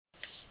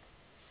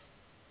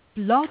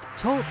Blog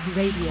Talk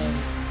Radio.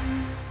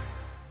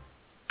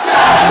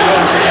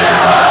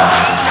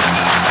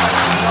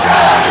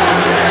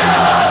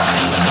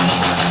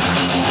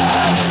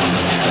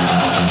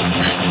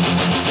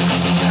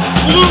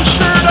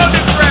 Blueshirt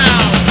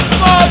Underground,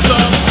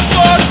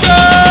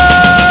 motherfucker!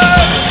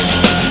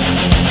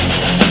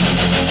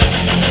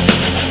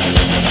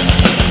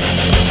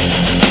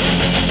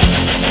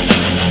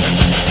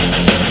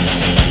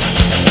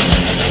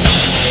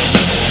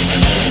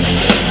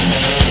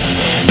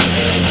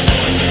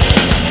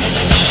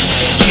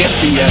 Can't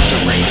BS a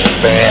Ranger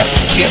fan.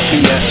 Can't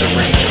BS a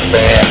Ranger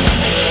fan.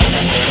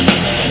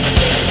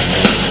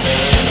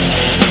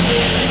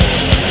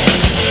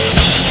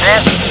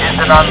 This is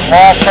an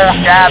unlawful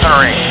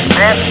gathering.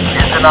 This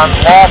is an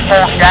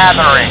unlawful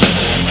gathering.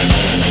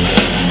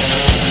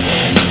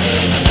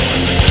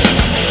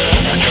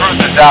 The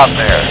truth is out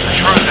there. The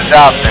truth is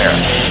out there.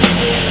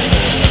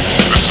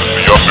 This is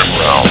the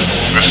underground.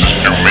 This is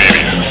new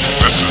media.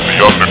 This is the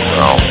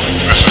underground.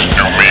 This is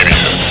new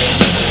media.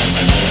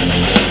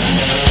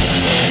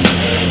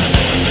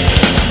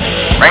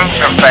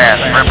 Ranger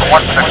fans, report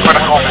to the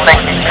critical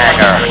thinking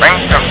hangar.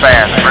 Ranger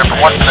fans,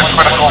 report to the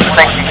critical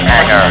thinking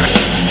hangar.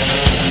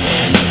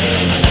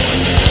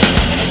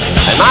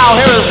 And now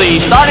here is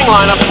the starting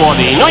lineup for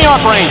the New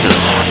York Rangers.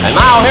 And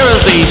now here is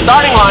the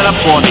starting lineup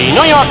for the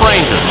New York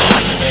Rangers.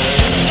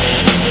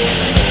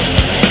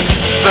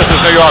 This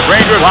is New York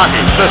Rangers hockey.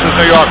 This is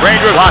New York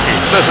Rangers hockey.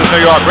 This is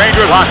New York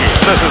Rangers hockey.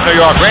 This is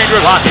New York Rangers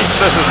hockey.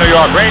 This is New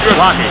York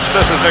Rangers hockey.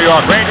 This is New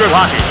York Rangers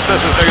hockey.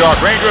 This is New York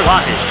Rangers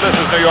hockey. This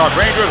is New York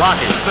Rangers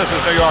hockey. This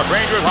is New York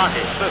Rangers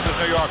hockey. This is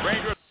New York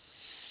Rangers.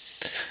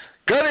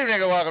 Good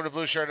evening and welcome to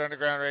Blueshirt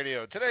Underground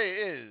Radio.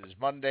 Today is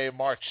Monday,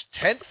 March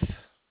 10th.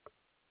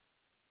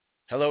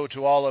 Hello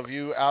to all of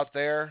you out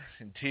there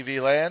in TV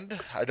land.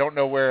 I don't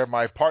know where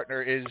my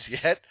partner is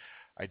yet.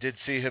 I did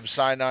see him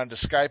sign on to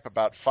Skype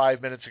about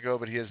 5 minutes ago,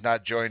 but he has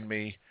not joined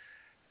me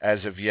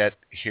as of yet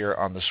here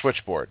on the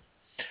switchboard.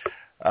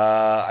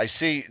 I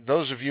see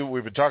those of you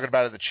we've been talking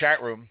about in the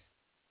chat room.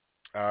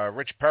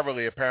 Rich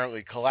Peverly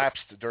apparently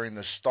collapsed during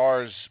the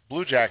Stars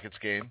Blue Jackets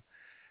game,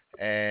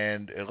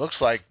 and it looks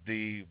like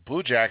the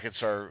Blue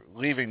Jackets are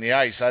leaving the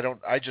ice.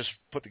 I just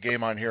put the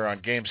game on here on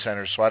Game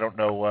Center, so I don't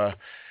know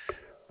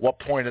what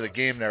point of the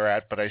game they're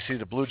at, but I see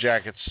the Blue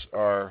Jackets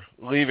are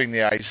leaving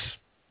the ice.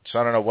 So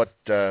I don't know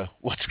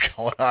what's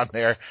going on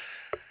there.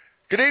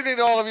 Good evening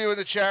to all of you in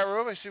the chat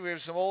room. I see we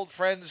have some old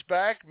friends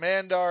back.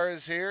 Mandar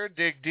is here.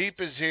 Dig Deep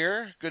is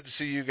here. Good to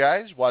see you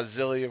guys.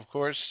 Wazili, of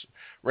course.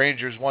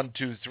 Rangers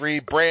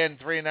 123. Brand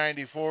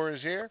 394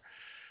 is here.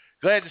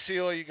 Glad to see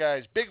all you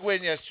guys. Big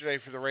win yesterday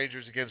for the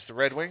Rangers against the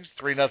Red Wings.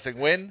 3-0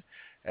 win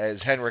as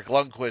Henrik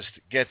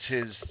Lundqvist gets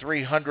his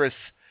 300th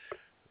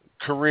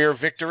career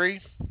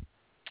victory.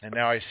 And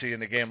now I see in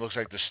the game, looks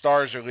like the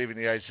Stars are leaving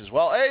the ice as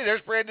well. Hey,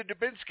 there's Brandon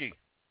Dubinsky.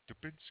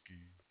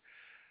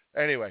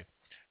 Anyway,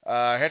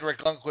 Henrik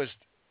Lundqvist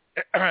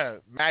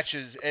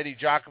matches Eddie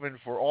Jockman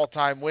for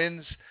all-time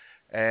wins,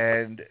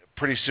 and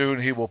pretty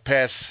soon he will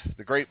pass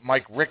the great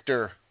Mike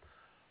Richter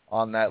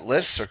on that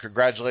list, so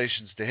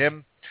congratulations to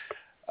him.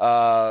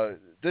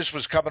 This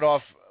was coming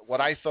off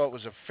what I thought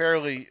was a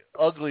fairly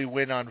ugly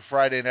win on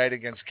Friday night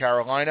against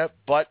Carolina,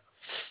 but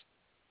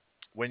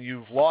when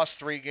you've lost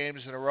 3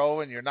 games in a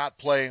row and you're not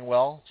playing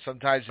well,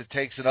 sometimes it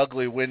takes an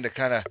ugly win to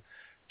kind of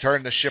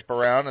turn the ship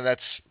around, and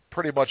that's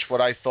pretty much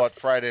what I thought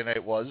Friday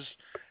night was.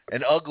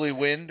 An ugly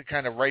win to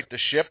kind of right the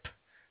ship.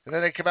 And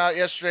then they come out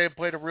yesterday and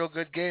played a real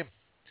good game.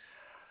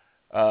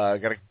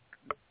 Got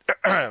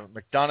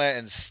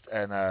McDonough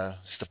and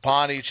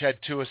Stepan each had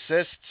 2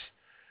 assists.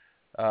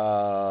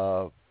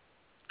 Kreider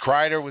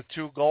with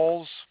 2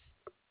 goals.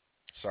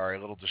 Sorry, a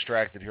little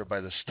distracted here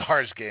by the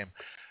Stars game.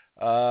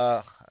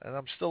 And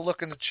I'm still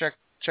looking to check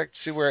to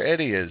see where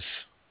Eddie is.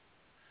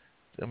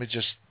 Let me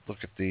just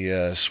look at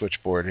the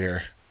switchboard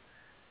here.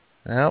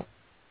 Well,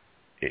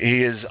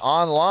 he is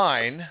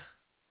online.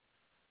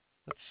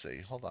 Let's see.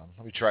 Hold on.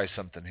 Let me try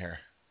something here.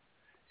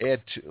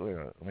 Let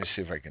me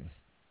see if I can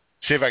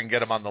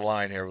get him on the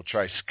line here. We'll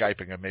try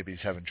Skyping him. Maybe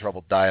he's having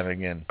trouble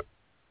dialing in.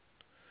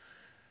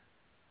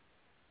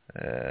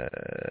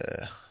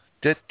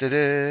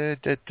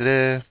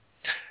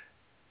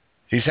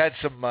 He's had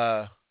some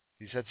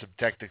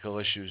technical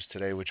issues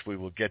today, which we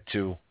will get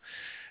to.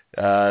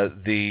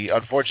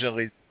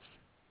 Unfortunately,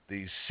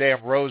 the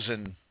Sam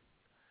Rosen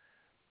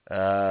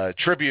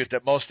tribute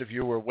that most of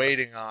you were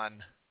waiting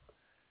on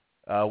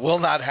will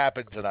not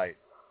happen tonight.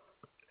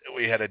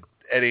 We had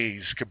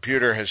Eddie's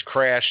computer has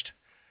crashed,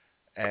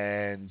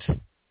 and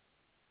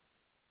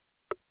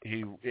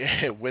he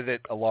with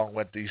it along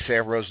with the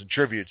Sam Rosen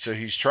tribute. So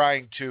he was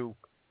trying to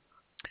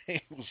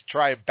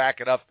back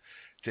it up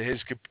to his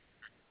computer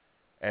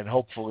and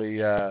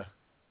hopefully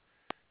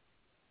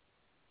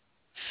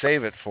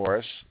save it for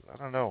us. I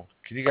don't know.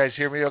 Can you guys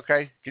hear me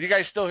okay? Can you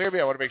guys still hear me?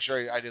 I want to make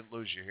sure I didn't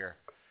lose you here.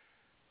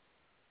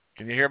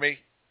 Can you hear me?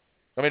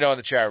 Let me know in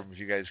the chat room if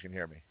you guys can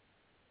hear me.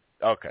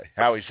 Okay.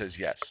 Howie says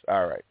yes.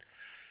 All right.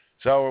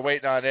 So we're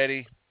waiting on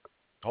Eddie.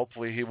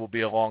 Hopefully he will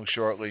be along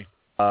shortly.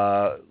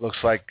 Looks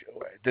like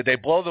Did they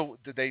blow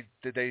the?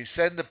 Did they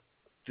send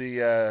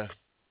the?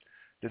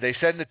 Did they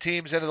send the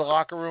teams into the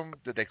locker room?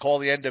 Did they call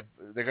the end of?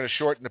 They're going to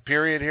shorten the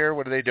period here.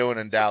 What are they doing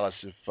in Dallas?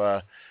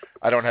 If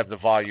I don't have the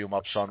volume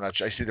up, so I'm not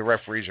sure. I see the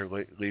referees are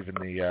leaving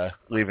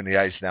the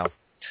ice now.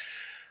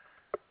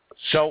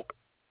 So,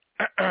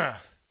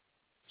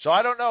 so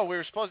I don't know. We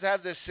were supposed to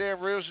have this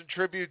Sam Rosen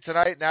tribute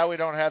tonight. Now we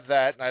don't have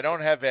that, and I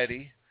don't have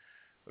Eddie.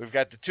 We've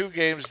got the two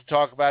games to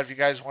talk about. If you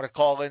guys want to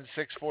call in,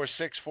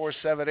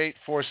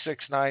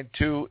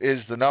 646-478-4692 is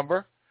the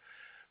number.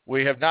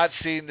 We have not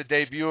seen the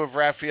debut of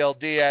Rafael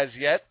Diaz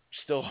yet.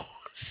 Still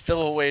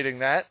awaiting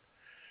that.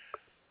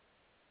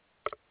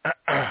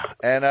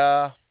 And,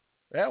 yeah,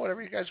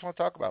 whatever you guys want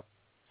to talk about.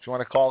 If you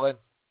want to call in.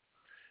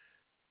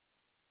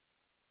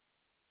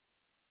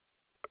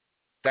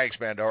 Thanks,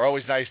 Mandor.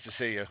 Always nice to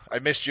see you. I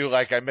missed you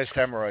like I missed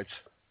hemorrhoids.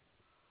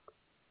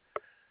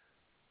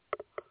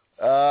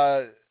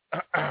 Hang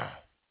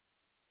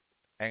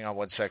on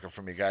 1 second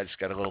for me, guys.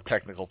 Got a little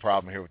technical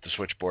problem here with the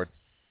switchboard.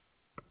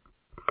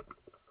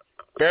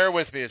 Bear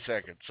with me a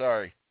second.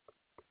 Sorry.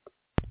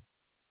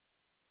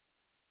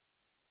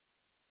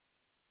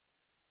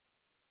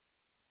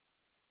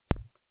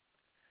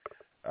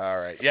 All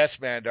right. Yes,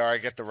 Mandar, I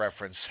get the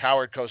reference.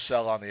 Howard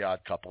Cosell on The Odd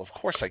Couple. Of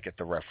course I get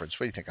the reference.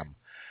 What do you think? I'm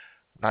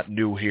not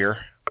new here.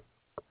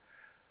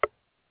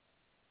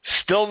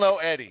 Still no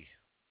Eddie.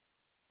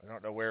 I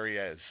don't know where he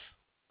is.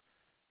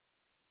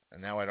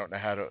 And now I don't know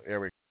how to...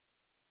 There we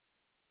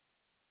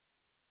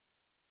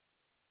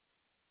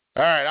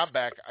go. All right, I'm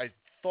back. I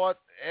thought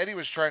Eddie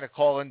was trying to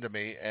call into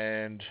me,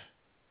 and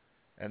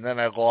then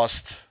I lost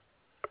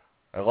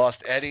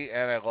Eddie,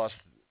 and I lost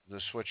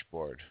the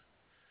switchboard.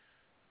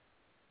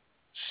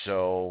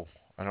 So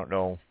I don't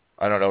know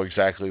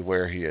exactly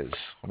where he is.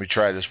 Let me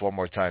try this one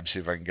more time, see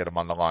if I can get him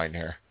on the line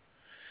here.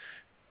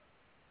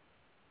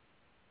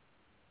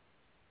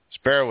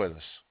 Just bear with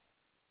us.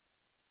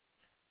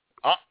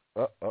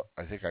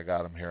 I think I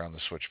got him here on the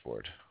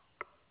switchboard.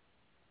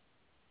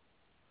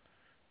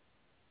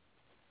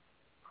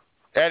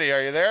 Eddie,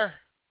 are you there?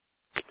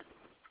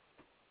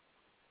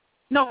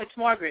 No, it's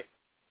Margaret.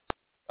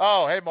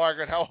 Oh, hey,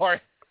 Margaret. How are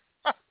you?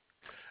 How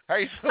are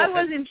you doing? I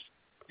wasn't.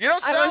 You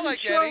don't sound like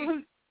sure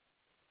Eddie.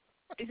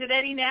 Is it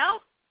Eddie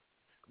now?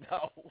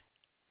 No.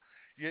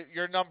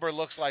 Your number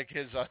looks like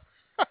his.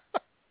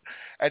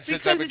 And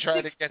since I've been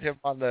trying to get him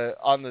on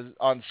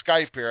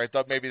Skype here, I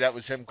thought maybe that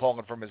was him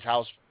calling from his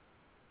house.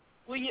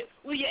 Well, you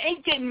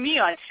ain't getting me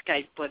on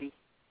Skype, buddy.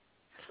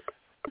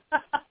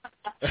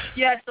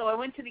 Yeah, so I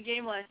went to the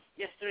game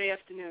yesterday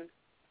afternoon.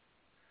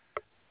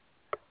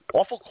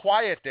 Awful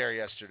quiet there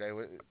yesterday.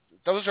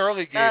 Those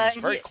early games,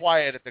 very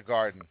quiet at the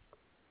Garden.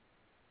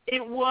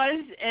 It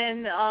was,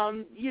 and,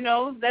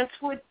 that's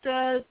what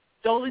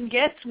Dolan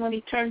gets when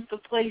he turns the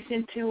place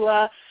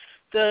into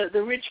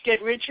the rich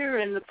get richer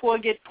and the poor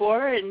get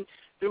poorer, and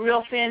the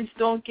real fans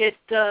don't get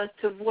to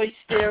voice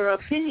their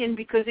opinion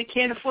because they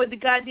can't afford the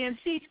goddamn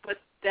seats, but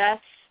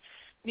that's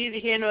neither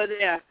here nor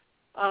there.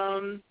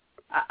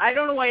 I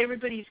don't know why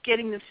everybody's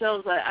getting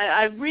themselves...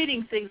 I'm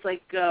reading things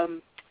like,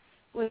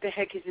 what the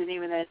heck is the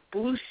name of that?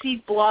 Blue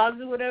Seat blogs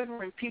or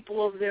whatever, and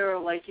people over there are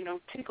like,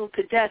 tickled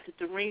to death that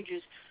the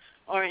Rangers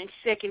are in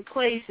second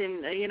place,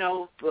 and,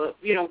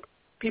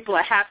 people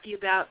are happy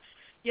about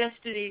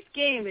yesterday's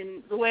game.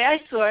 And the way I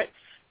saw it,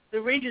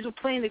 the Rangers were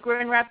playing the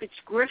Grand Rapids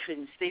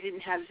Griffins. They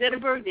didn't have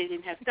Zetterberg, they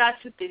didn't have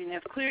Datsyuk, they didn't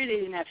have Cleary, they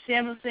didn't have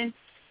Samuelson.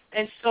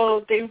 And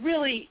so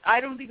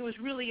I don't think it was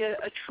really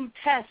a true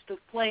test of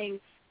playing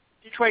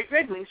Detroit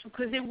Red Wings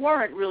because they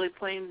weren't really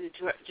playing the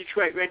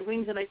Detroit Red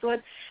Wings. And I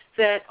thought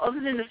that other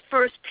than the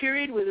first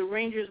period where the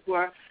Rangers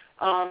were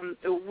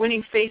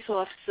winning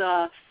faceoffs,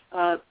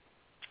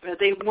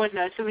 they won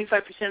 75%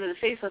 of the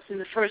faceoffs in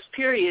the first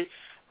period.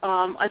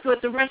 I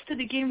thought the rest of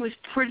the game was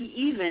pretty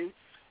even.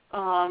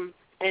 And,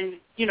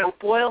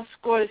 Boyle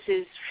scores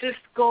his 5th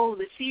goal of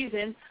the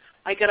season.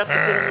 I got up to get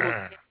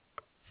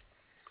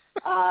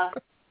a little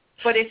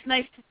but it's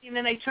nice to see. And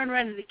then I turned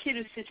around to the kid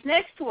who sits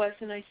next to us,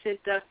 and I said,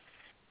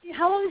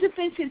 how long has it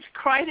been since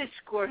Kreider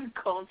scored a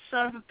goal? And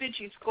son of a bitch,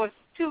 he scored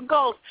 2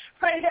 goals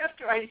right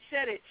after I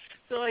said it.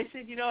 So I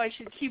said, I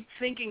should keep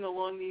thinking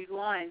along these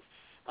lines.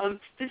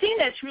 The thing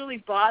that's really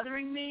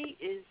bothering me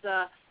is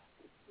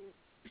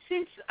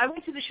since I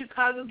went to the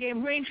Chicago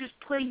game, Rangers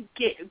played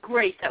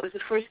great. That was the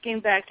first game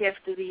back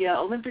after the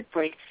Olympic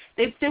break.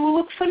 They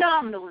looked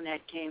phenomenal in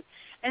that game.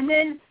 And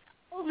then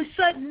all of a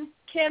sudden,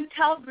 Cam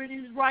Talbot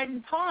is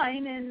riding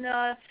pine, and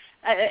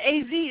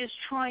AV is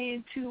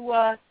trying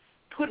to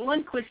put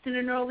Lundqvist in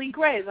an early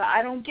grave.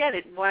 I don't get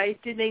it. Why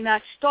did they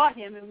not start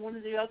him in one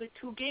of the other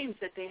 2 games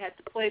that they had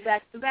to play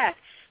back-to-back?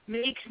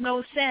 Makes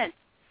no sense.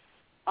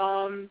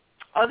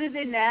 Other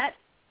than that,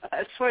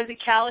 as far as the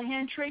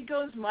Callahan trade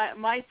goes,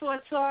 my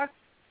thoughts are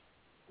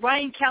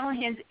Ryan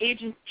Callahan's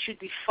agent should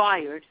be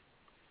fired.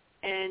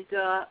 And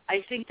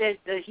I think that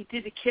he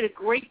did the kid a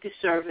great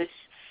disservice.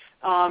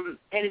 And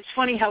it's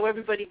funny how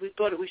everybody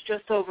thought it was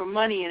just over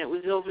money and it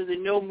was over the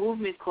no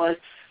movement clause.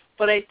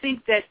 But I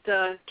think that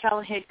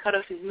Callahan cut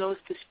off his nose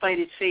to spite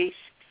his face.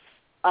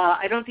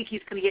 I don't think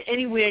he's going to get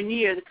anywhere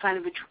near the kind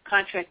of a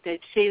contract that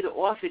Sather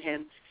offered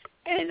him.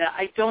 And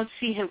I don't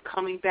see him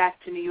coming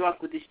back to New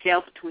York with his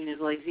tail between his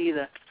legs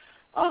either.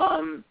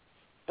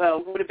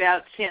 What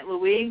about St.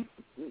 Louis?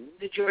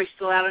 The jury's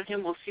still out on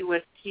him. We'll see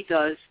what he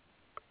does.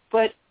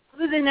 But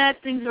other than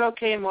that, things are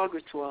okay in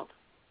Margaret's world.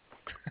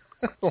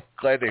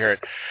 Glad to hear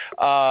it.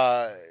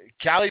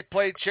 Callie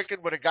played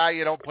chicken with a guy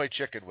you don't play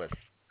chicken with.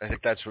 I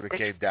think that's what it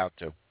came down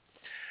to.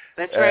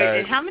 That's right.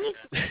 And how many?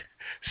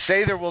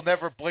 Sather will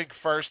never blink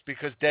first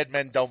because dead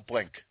men don't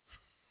blink.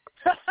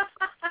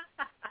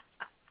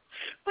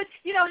 But,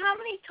 how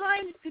many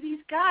times do these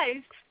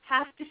guys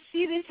have to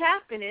see this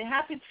happen? It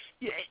happens.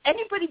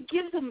 Anybody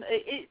gives them,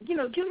 give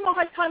them a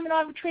hard time in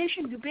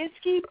arbitration.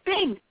 Dubinsky,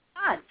 bing,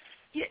 on.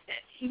 You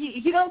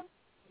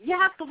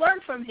have to learn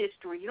from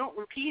history. You don't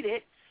repeat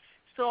it.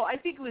 So I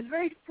think it was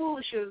very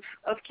foolish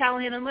of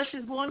Callahan, unless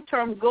his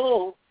long-term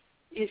goal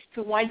is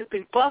to wind up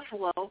in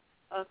Buffalo,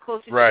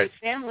 closer to his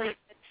family.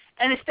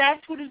 And if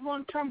that's what his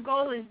long-term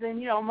goal is,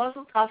 then,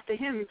 muzzle toss to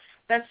him.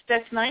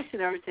 That's nice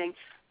and everything.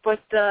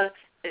 But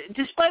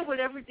despite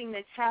everything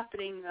that's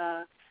happening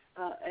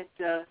at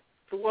the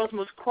world's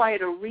most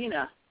quiet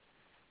arena,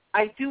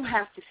 I do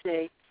have to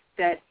say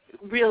that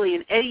really,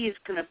 and Eddie is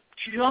going to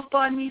jump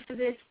on me for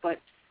this, but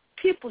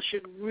people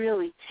should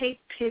really take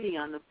pity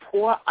on the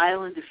poor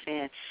Islander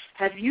fan.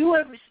 Have you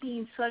ever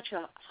seen such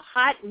a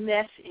hot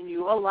mess in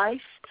your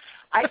life?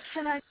 I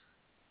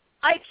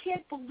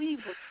can't believe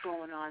what's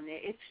going on there.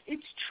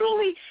 It's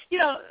truly,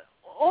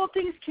 all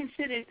things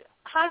considered,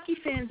 hockey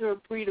fans are a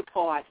breed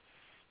apart.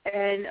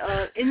 And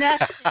in that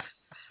sense,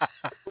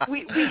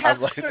 we have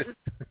certain...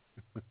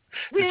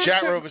 The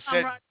chat room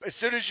said, as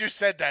soon as you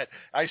said that,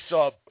 I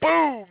saw a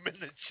boom in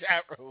the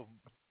chat room.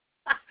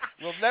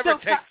 We'll never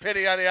take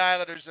pity on the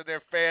Islanders and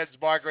their fans,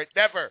 Margaret.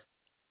 Never.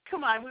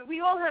 Come on, we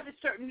all have a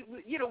certain,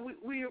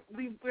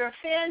 we're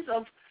fans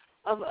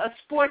of a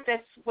sport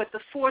that's the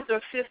fourth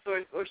or fifth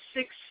or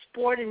sixth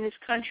sport in this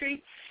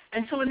country,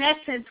 and so in that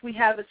sense we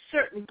have a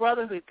certain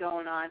brotherhood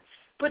going on.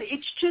 But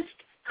it's just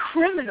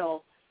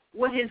criminal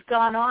what has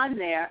gone on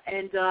there,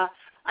 and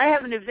I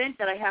have an event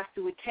that I have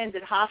to attend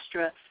at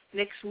Hofstra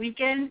next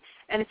weekend,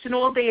 and it's an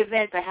all-day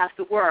event. I have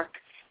to work,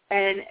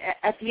 and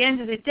at the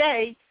end of the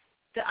day,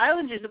 the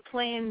Islanders are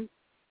playing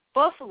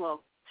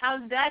Buffalo.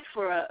 How's that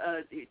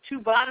for two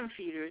bottom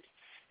feeders?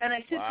 And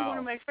I said to one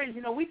of my friends,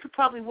 we could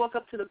probably walk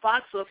up to the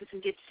box office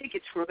and get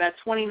tickets for about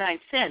 29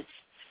 cents.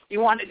 You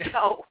want to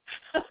go?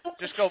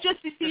 Just go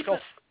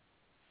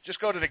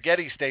to the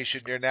Getty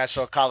station near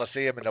Nassau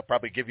Coliseum, and they'll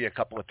probably give you a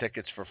couple of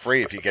tickets for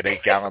free if you get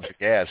 8 gallons of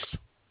gas.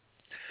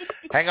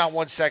 Hang on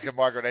one second,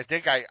 Margaret. I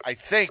think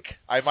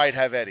I might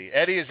have Eddie.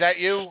 Eddie, is that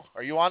you?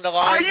 Are you on the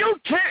line? Are you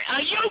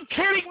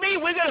kidding me?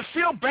 We're going to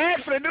feel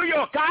bad for the New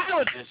York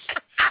Islanders.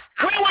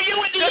 Where were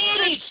you in the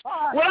 80s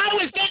when I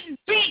was getting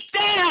beat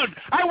down?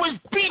 I was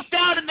beat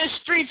down in the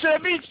streets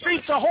of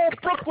the whole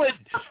Brooklyn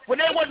when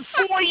they won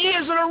 4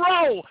 years in a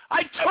row.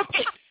 I took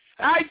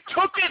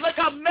it like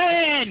a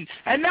man,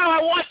 and now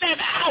I want them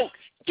out.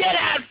 Get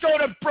out, go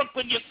to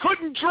Brooklyn. You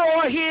couldn't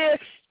draw here.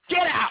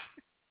 Get out.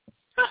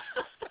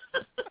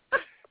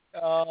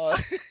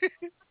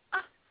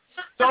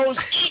 Those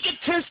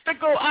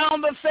egotistical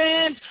Islander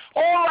fans,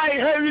 all I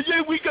heard is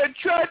we got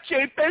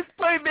Trotchet, best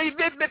play,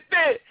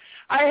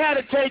 I had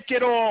to take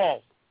it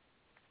all.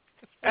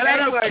 And I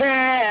don't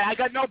care. I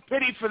got no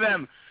pity for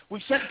them.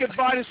 We said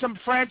goodbye to some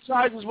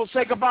franchises. We'll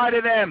say goodbye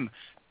to them.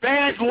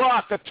 Bad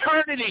luck.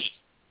 Eternity.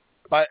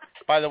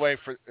 By the way,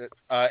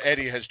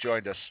 Eddie has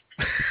joined us.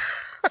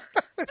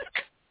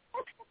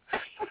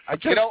 I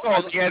just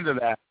saw the end of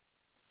that.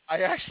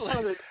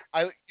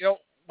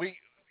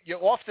 You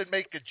often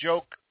make a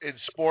joke in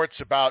sports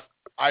about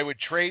I would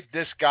trade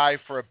this guy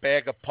for a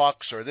bag of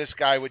pucks, or this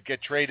guy would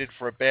get traded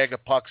for a bag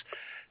of pucks.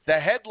 The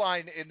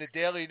headline in the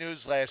Daily News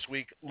last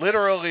week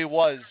literally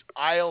was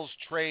Isles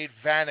trade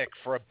Vanek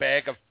for a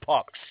bag of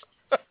pucks.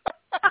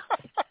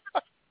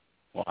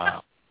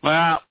 Wow.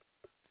 Well,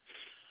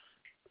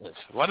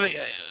 what are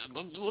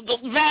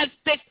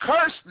they're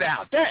cursed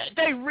now.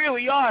 They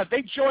really are.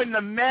 They joined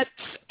the Mets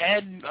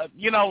and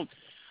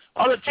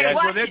other teams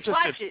with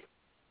interested.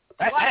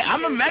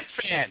 I'm a Mets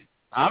fan.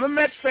 I'm a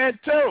Mets fan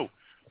too.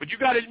 But you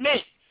got to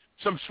admit,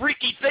 some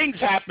freaky things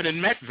happen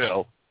in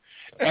Metville,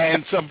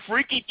 and some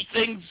freaky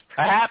things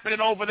are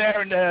happening over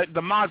there in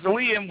the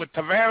mausoleum with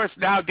Tavares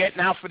now getting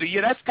out for the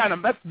year. That's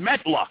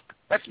Met luck.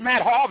 That's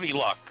Matt Harvey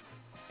luck.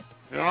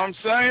 You know what I'm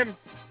saying?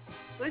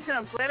 Listen,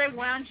 I'm glad I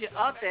wound you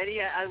up,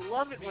 Eddie. I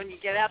love it when you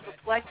get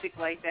apoplectic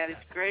like that. It's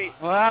great.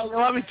 Well,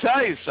 let me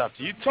tell you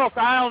something. You talk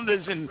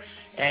Islanders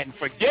and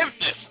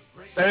forgiveness.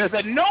 There's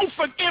a no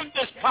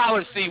forgiveness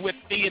policy with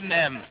me and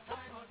them.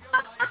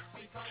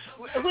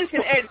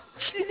 Listen, Ed,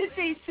 what did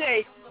they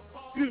say?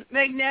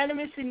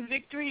 Magnanimous in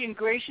victory and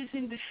gracious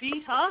in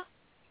defeat, huh?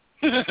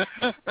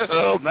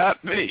 Oh,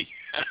 not me.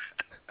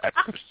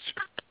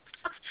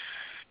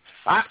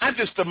 I'm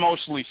just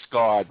emotionally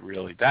scarred,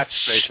 really. That's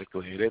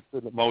basically it. It's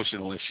an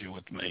emotional issue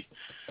with me.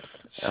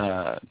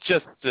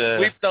 Sweep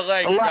the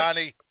leg,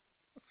 Johnny.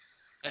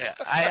 Yeah,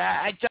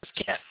 I just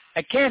can't.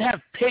 I can't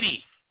have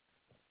pity.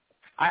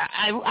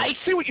 I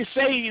see what you're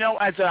saying,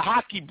 as a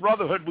hockey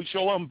brotherhood, we should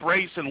all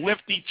embrace and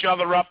lift each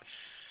other up.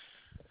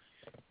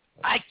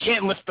 I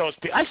can't lift those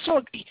people. I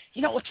saw,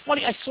 what's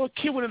funny, I saw a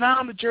kid with an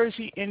Islander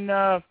jersey in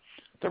the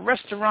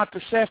restaurant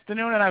this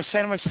afternoon, and I was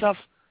saying to myself,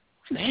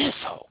 what an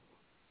asshole.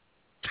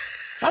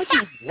 How did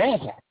you wear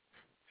that?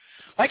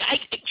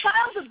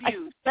 Child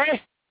abuse.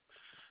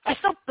 I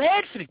felt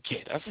bad for the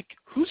kid. I was like,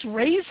 who's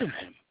raising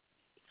him?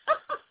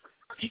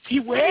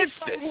 He wears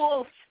this.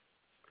 Wolves.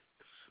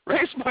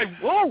 Raised by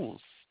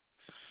wolves.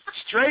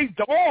 Stray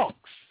dogs.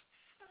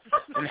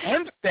 In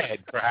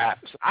Hempstead,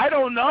 perhaps. I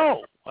don't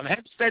know. On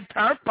Hempstead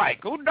Turnpike.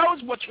 Who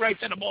knows what's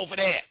raising them over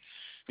there?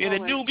 The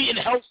Nubian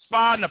Health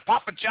Spa and the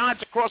Papa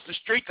John's across the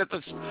street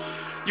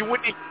you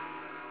wouldn't...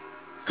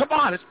 Come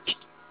on.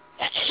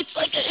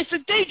 It's a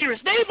dangerous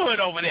neighborhood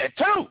over there,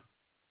 too.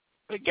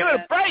 But give it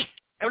a break.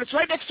 And it's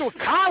right next to a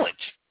college.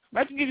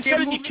 Imagine you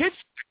sending your kids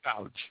to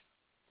college.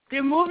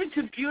 They're moving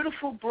to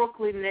beautiful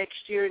Brooklyn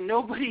next year.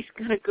 Nobody's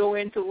going to go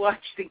in to watch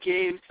the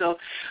game, so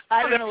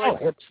I don't know what's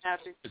going to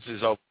happen. This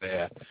is over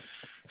there.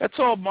 That's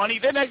all money.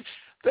 They're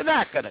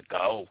not going to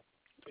go.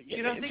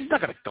 You don't think he's not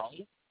going to go.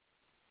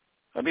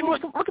 I mean,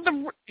 look at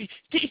the...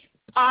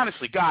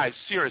 Honestly, guys,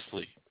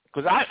 seriously,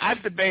 because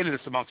I've debated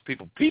this amongst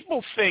people.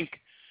 People think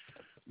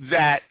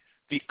that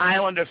the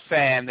Islander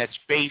fan that's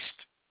based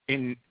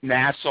in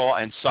Nassau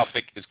and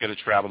Suffolk is going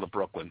to travel to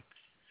Brooklyn.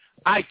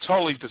 I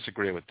totally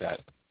disagree with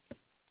that.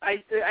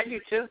 I do,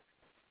 too.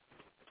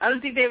 I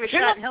don't think they have a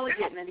shot in hell of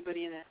getting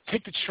anybody in there.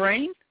 Take the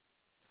train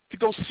to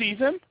go see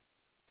them?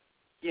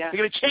 Yeah. They're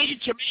going to change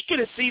to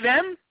Jamaica to see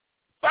them?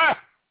 Ah!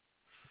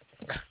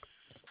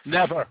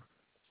 Never.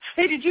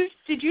 Hey, did you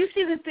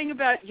see the thing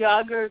about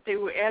Yager? They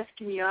were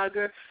asking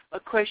Yager a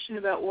question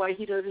about why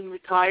he doesn't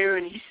retire,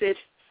 and he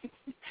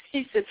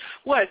said,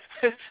 what?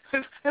 If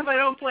I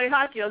don't play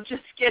hockey, I'll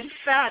just get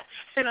fat.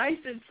 And I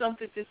said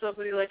something to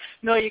somebody like,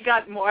 no, you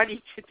got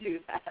Marty to do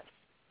that.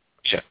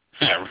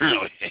 Yeah,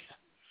 really.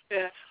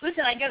 Yeah.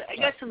 Listen, I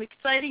got some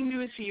exciting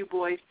news for you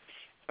boys.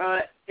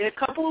 In a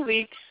couple of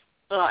weeks,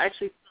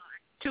 actually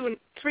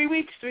 3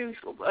 weeks, in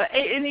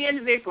the end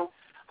of April,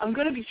 I'm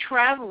going to be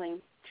traveling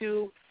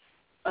to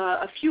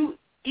a few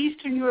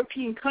Eastern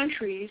European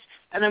countries,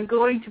 and I'm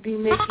going to be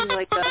making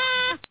like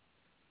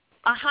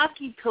a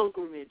hockey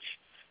pilgrimage.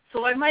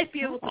 So I might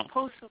be able to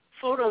post some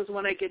photos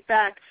when I get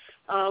back.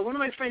 One of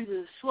my friends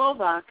is a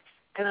Slovak,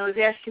 and I was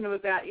asking him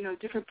about,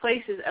 different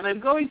places, and I'm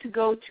going to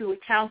go to a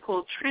town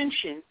called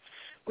Trenčín,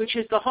 which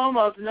is the home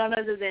of none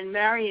other than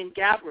Marian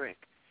Gaborik.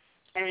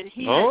 And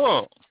he's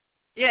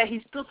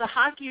built a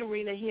hockey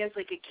arena. He has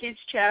like a kids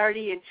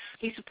charity, and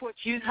he supports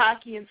youth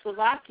hockey in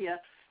Slovakia.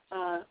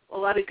 A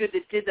lot of good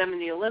that did them in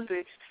the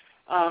Olympics.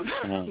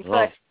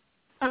 But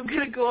I'm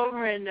going to go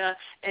over and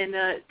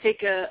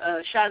take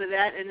a shot of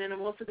that, and then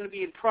I'm also going to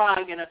be in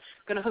Prague, and I'm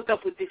going to hook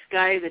up with this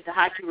guy that the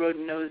Hockey Road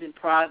knows in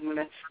Prague. I'm going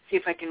to see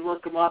if I can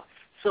look him up.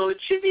 So it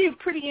should be a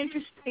pretty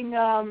interesting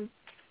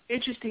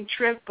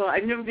trip.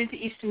 I've never been to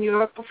Eastern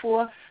Europe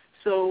before,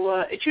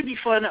 so it should be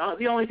fun.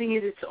 The only thing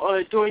is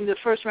it's during the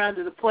first round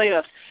of the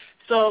playoffs.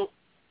 So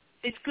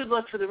it's good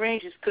luck for the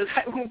Rangers because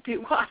I won't be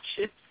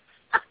watching.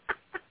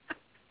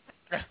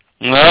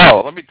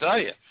 No, let me tell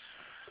you.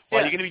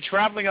 Well, you're going to be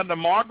traveling under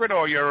Margaret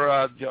or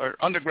your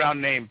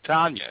underground name,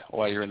 Tanya,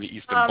 while you're in the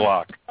Eastern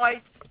Bloc?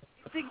 I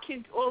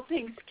think, all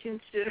things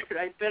considered,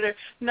 I better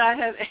not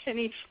have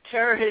any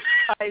terrorist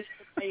ties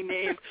to my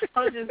name.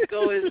 I'll just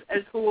go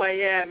as who I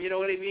am, you know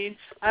what I mean?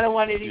 I don't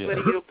want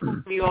anybody to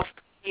pull me off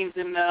teams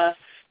and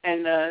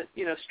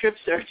strip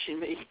searching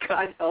me.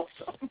 God help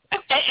them.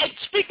 And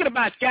speaking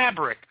about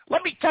Gaborik,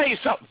 let me tell you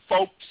something,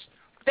 folks.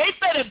 They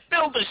better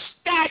build a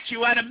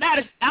statue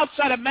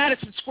outside of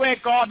Madison Square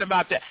Garden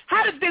about that.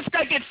 How did this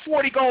guy get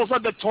 40 goals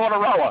under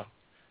Tortorella?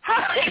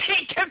 How did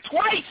he get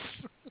twice?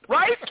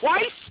 Right?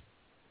 Twice?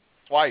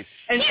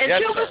 And he's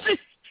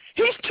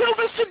killed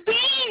us in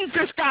beans,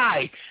 this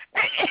guy.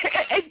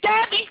 And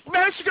Gabby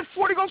managed to get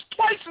 40 goals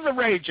twice as a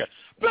Ranger.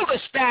 Build a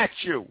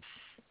statue.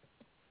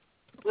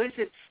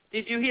 Listen,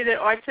 did you hear that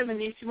Artem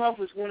Anisimov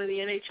was one of the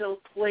NHL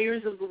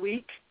Players of the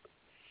Week?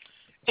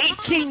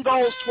 18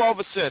 goals, 12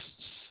 assists.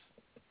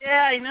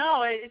 Yeah, I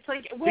know. It's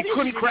like he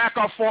couldn't crack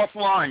our fourth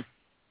line.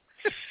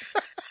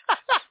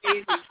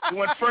 He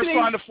went first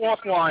line to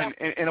fourth line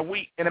in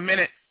a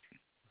minute.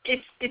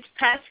 It's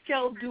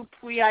Pascal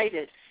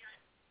Dupuis-itis.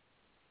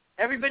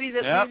 Everybody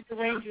that leaves the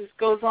Rangers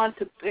goes on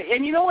to,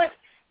 and you know what?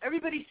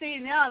 Everybody's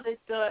saying now that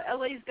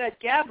LA's got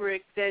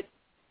Gaborik, that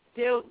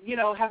they'll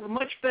have a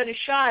much better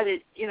shot at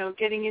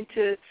getting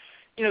into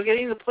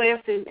getting the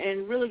playoffs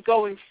and really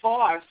going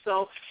far.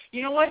 So,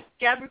 you know what?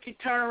 Gaborik could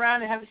turn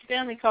around and have a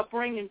Stanley Cup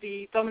ring and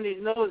be thumbing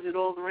his nose at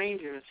all the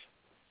Rangers.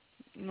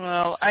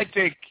 Well, I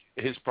think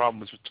his problem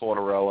was with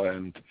Tortorella,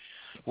 and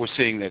we're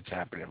seeing that's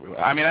happening everywhere.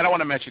 I mean, I don't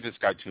want to mention this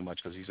guy too much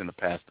because he's in the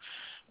past,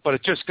 but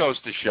it just goes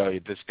to show you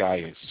this guy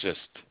is just,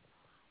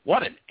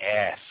 what an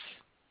ass.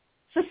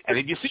 And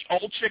did you see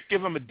Olczyk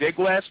give him a dig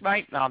last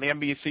night on the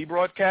NBC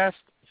broadcast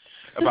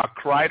about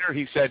Kreider?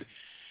 He said,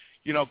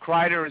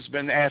 Kreider has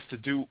been asked to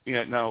do,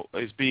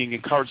 is being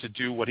encouraged to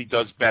do what he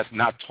does best,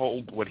 not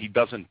told what he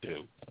doesn't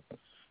do.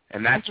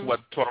 And that's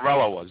what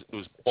Tortorella was. It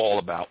was all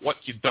about what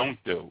you don't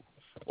do,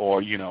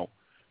 or,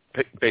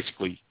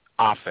 basically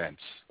offense.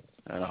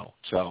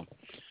 So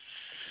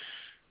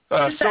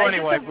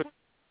anyway.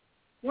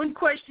 One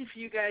question for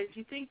you guys. Do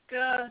you think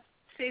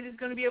Sada's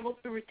going to be able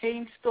to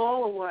retain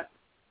Stahl or what?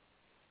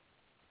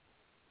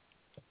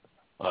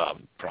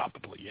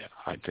 Probably, yeah.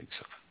 I think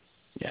so.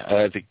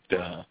 Yeah,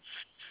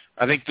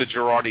 I think the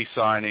Girardi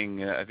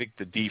signing, I think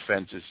the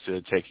defense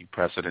is taking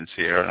precedence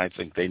here, and I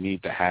think they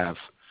need to have.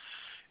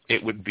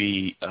 It would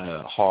be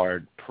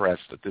hard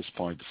pressed at this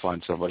point to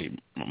find somebody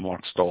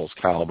Mark Stahl's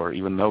caliber,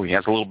 even though he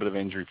has a little bit of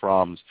injury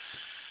problems,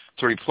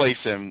 to replace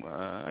him.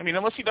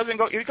 Unless he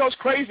doesn't he goes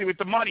crazy with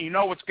the money, you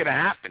know what's going to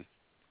happen.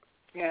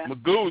 Yeah.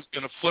 Magoo's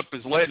going to flip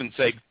his lid and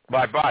say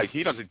bye-bye.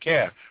 He doesn't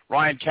care.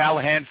 Ryan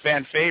Callahan,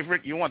 fan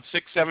favorite. You want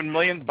 $6-7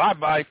 million?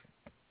 Bye-bye.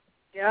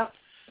 Yeah.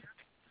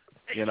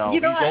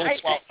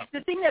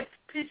 The thing that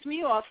pissed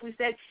me off was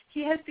that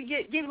he has to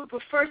give up a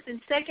first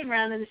and second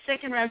round, and the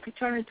second round could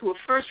turn into a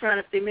first round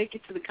if they make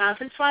it to the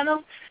conference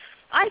finals.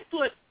 I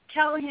thought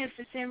Callahan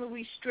for San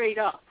Luis straight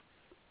up.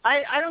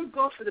 I don't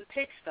go for the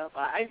pick stuff.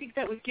 I think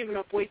that was giving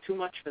up way too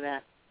much for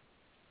that.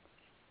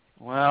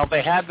 Well,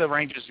 they had the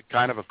Rangers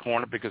kind of a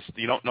corner because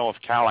you don't know if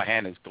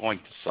Callahan is going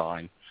to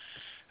sign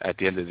at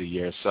the end of the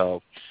year.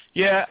 So,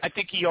 yeah, I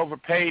think he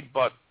overpaid,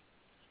 but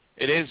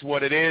it is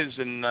what it is,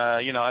 and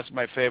that's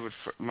my favorite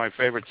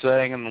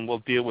saying, and we'll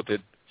deal with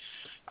it.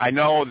 I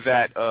know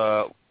that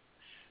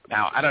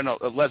now I don't know.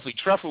 Leslie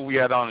Treffer, we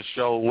had on the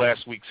show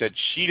last week, said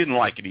she didn't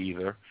like it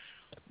either,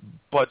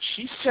 but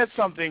she said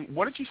something.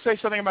 What did she say?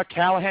 Something about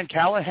Callahan?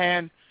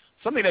 Callahan,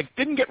 something that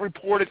didn't get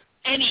reported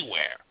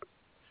anywhere.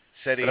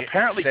 Said he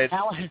apparently said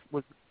Callahan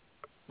was.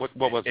 What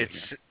was it?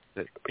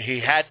 He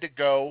had to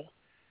go.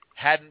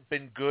 Hadn't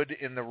been good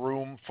in the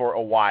room for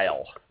a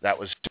while. That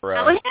was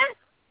Callahan?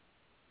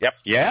 Yep.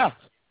 Yeah.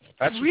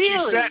 That's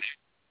really? what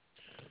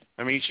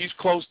she said. She's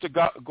close to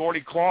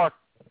Gordy Clark,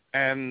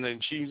 and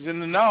she's in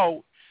the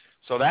know.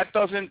 So that's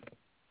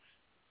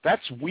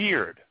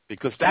weird,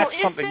 because that's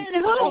something.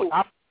 Who?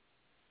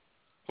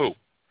 Who?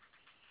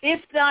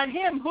 If not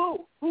him,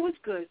 who? Who is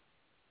good?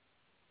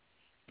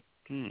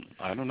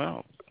 I don't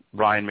know.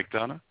 Ryan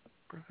McDonough,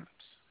 perhaps.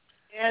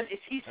 And is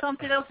he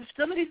something else? If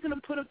somebody's going to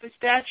put up a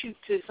statue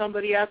to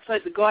somebody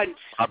outside the Garden,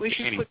 we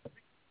should put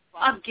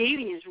Bob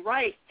Gainey is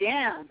right.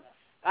 Damn.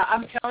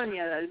 I'm telling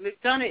you,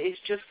 McDonough is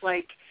just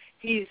like,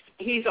 he's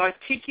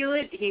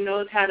articulate. He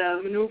knows how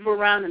to maneuver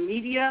around the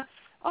media.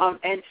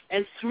 And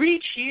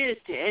 3 cheers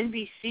to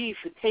NBC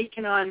for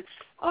taking on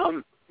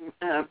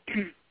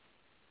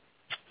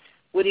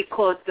what do you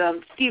call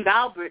it, Steve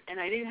Albert. And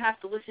I didn't have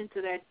to listen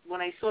to that when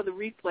I saw the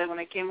replay when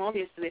I came home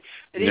yesterday.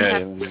 I didn't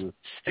have to listen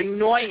to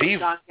annoying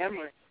Doc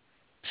Emmerich.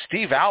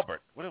 Steve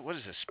Albert. What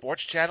is this,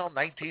 Sports Channel,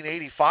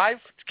 1985?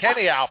 It's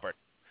Kenny Albert.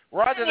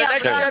 We're on to the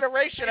next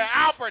generation of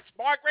Alberts,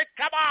 Margaret.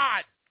 Come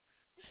on.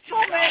 So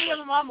many of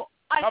them.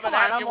 Coming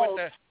at you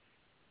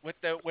with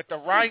the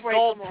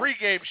Rheingold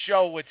pregame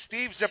show with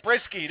Steve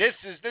Zabriskie. This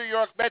is New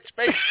York Mets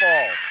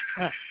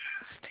baseball.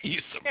 Steve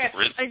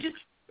Zabriskie.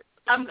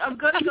 I'm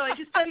gonna go. I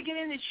just gotta get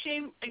in this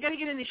I gotta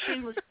get in this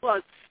shameless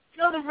plug.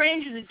 The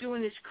Rangers are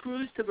doing this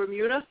cruise to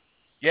Bermuda.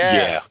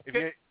 Yeah.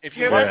 If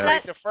you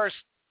upgrade the first,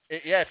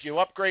 if you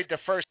upgrade the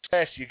first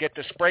class, you get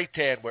the spray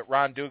tan with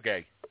Ron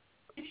Duguay.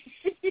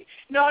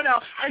 No.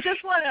 I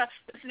just want to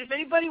listen. If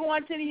anybody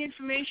wants any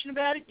information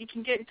about it, you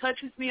can get in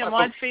touch with me. I'm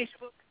on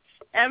Facebook,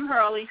 M.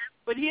 Hurley.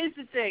 But here's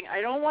the thing: I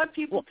don't want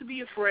people to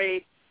be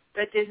afraid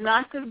that there's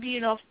not going to be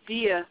enough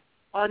beer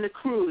on the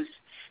cruise.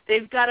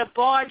 They've got a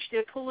barge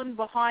they're pulling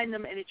behind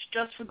them, and it's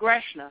just for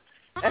Greshner.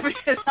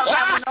 Because I'll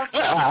have enough.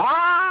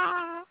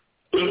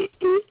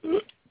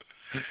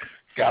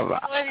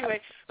 Well,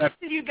 anyway,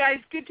 you guys,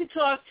 good to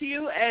talk to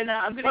you, and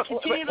I'm going to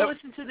continue to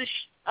listen to the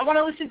I want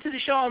to listen to the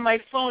show on my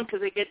phone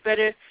because I get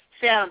better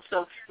sound.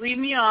 So leave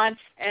me on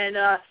and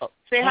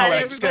say hi to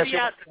everybody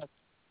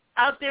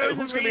out there in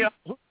the ring.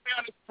 Who's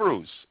on the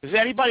cruise? Is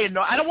anybody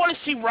know? I don't want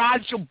to see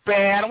Roger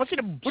Band. I want to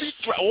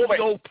see all the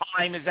old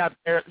timers out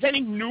there. Is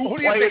any new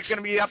players going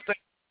to be up there?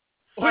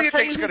 Who do you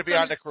think is going to be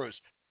on the cruise?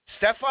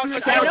 Stefan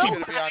McCarthy's going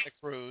to be on the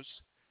cruise.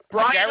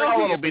 Brian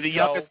Owen will be the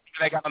youngest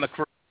guy got on the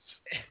cruise.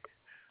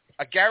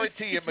 I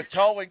guarantee you,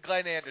 Matteau and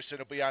Glenn Anderson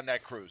will be on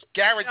that cruise.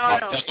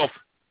 Guaranteed.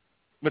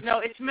 No,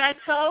 it's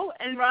Matteau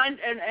and Ron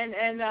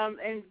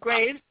and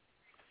Graves,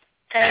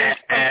 and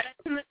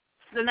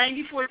the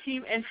 '94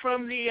 team, and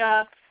from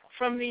the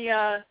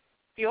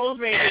old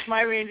Rangers,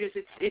 my Rangers,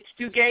 it's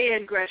Duguay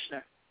and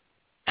Greshner.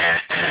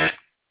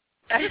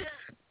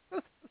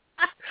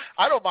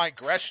 I don't mind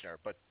Greshner,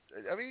 but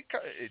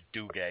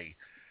Duguay.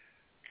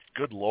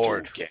 Good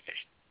Lord. Duguay.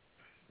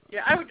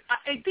 Yeah,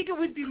 I think it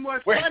would be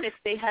more fun if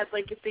they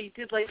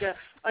did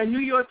a New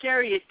York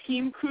area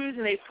team cruise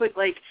and they put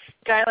a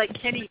guy like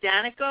Kenny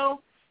Danico.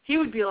 He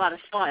would be a lot of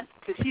fun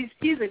because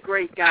he's a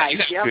great guy.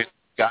 He's a good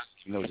guy.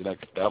 He knows the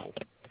next devil.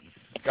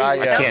 Guy,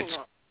 I can't.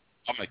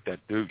 I'm like that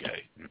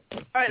Duguay.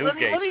 All right, let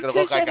me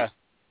look like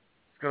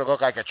going to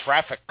look like a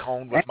traffic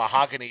cone with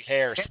mahogany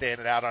hair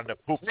standing out on the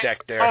poop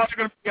deck there. Oh, it's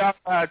going to be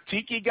a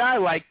tiki guy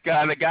like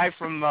the guy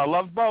from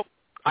Love Boat,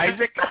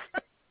 Isaac.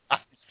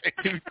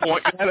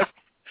 Pointing at us.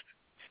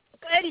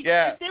 Eddie,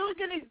 Yeah. if they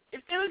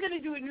were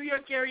gonna do a New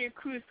York area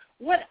cruise,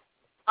 what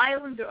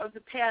islander of the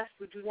past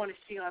would you want to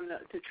see on the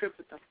trip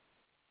with them?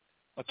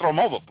 I'll throw him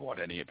overboard,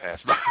 any of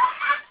past.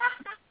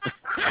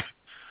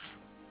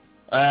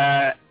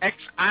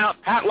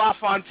 Pat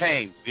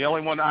LaFontaine, the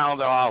only one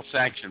islander I'll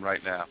sanction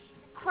right now.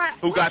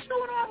 Crap. What's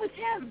going on with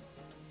him?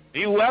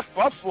 He left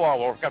Buffalo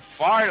or got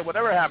fired or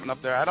whatever happened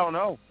up there. I don't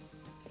know.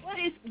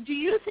 Do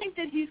you think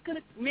that he's going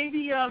to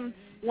maybe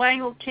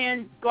Wangle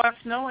can Garth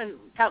Snow and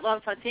Pat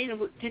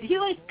LaFontaine? Did he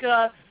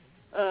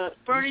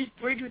burn his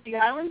bridge with the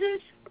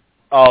Islanders?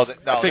 Oh,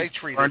 no, they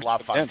treated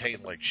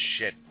LaFontaine like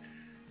shit.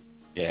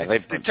 Yeah, they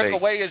took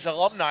away his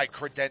alumni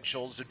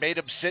credentials and made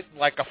him sit in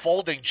like a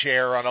folding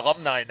chair on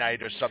alumni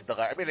night or something.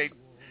 I mean, they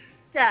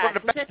were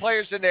the best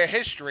players in their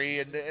history,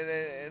 and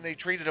they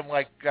treated him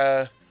like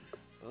Benoit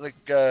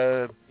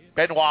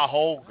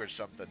Hogue or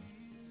something.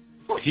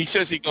 He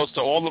says he goes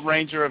to all the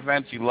Ranger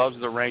events. He loves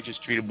the Rangers,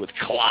 treat him with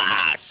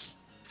class.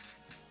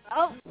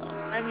 Oh,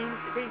 I mean,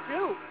 they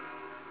do.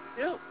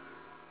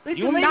 Listen,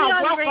 You're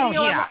not welcome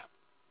here.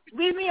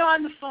 Leave me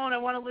on the phone. I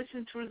want to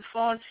listen through the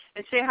phone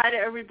and say hi to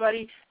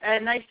everybody.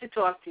 And nice to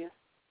talk to you.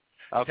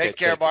 Okay, take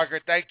care,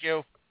 Margaret. Thank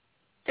you.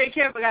 Take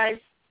care, guys.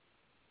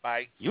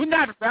 Bye. You're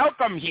not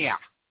welcome here,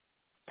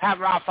 Pat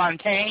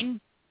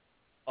LaFontaine.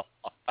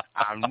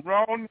 I'm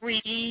Ron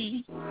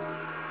Reedy.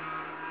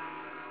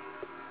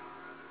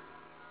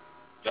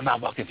 You're not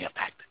welcome here,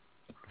 Pat.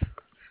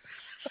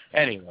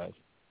 Anyway.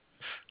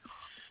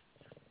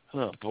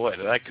 Oh, boy,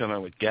 did I come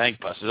in with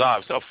gangbusters. Oh, I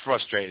was so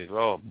frustrated.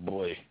 Oh,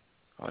 boy.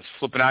 I was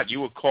flipping out.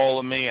 You were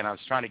calling me, and I was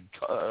trying to...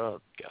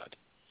 Oh, God.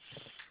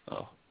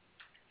 Oh.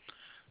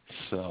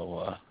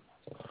 So,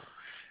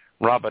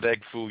 Robert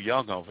Egg Foo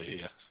Young over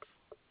here.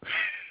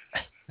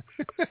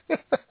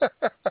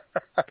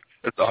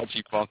 It's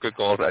Archie Bunker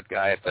called that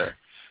guy at the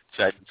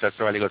chat. That's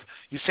right. He goes,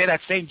 you say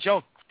that same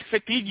joke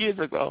 15 years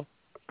ago.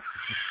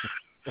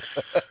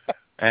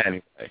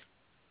 Anyway.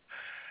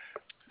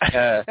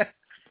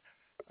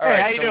 All right,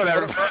 how you doing,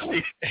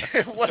 everybody?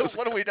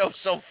 What do we know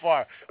so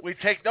far? We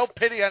take no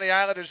pity on the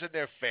Islanders and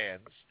their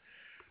fans.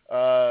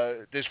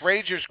 This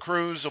Rangers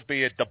cruise will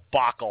be a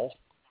debacle.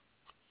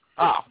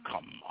 Oh,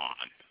 come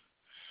on.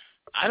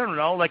 I don't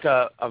know, like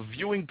a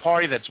viewing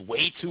party that's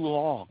way too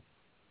long.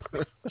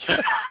 I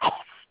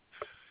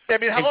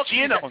mean, how long?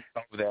 Gino's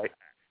over there.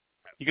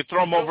 You could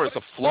throw him over as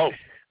a float.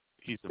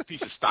 He's a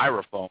piece of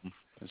styrofoam.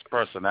 His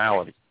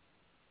personality.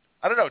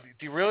 I don't know. Do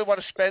you really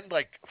want to spend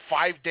like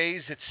 5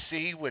 days at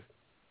sea with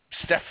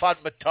Stefan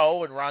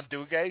Matteau and Ron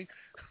Duguay?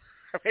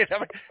 I mean,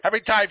 how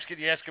many times can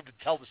you ask him to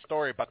tell the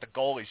story about the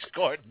goal he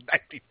scored in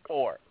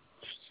 '94?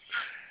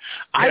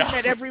 I've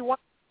met every one of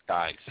these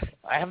guys.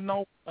 I have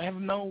no.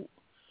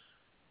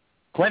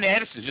 Glenn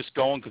Anderson's just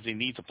going because he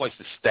needs a place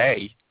to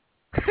stay.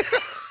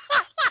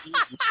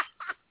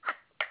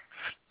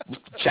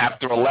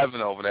 Chapter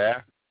 11 over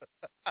there.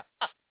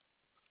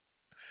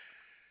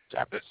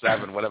 Chapter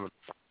 7, whatever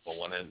the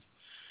one is.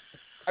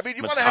 I mean,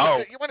 you want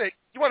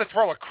to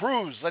throw a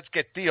cruise. Let's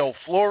get Theo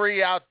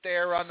Fleury out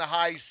there on the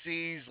high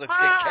seas. Let's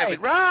get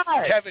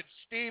Kevin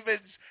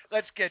Stevens.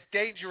 Let's get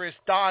dangerous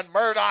Don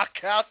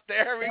Murdoch out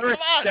there. I mean, come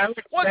on.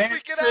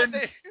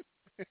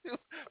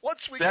 Once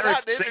we get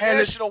out in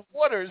international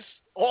waters,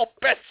 all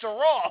bets are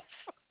off.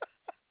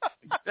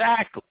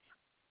 Exactly.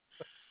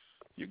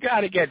 You got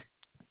to get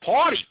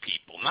party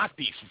people, not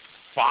these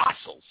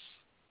fossils,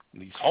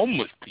 these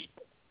homeless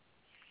people.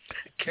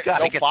 You got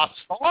to get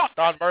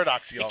Don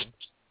Murdoch's young.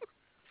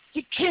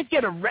 You can't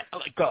get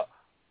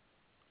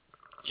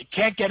you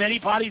can't get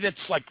anybody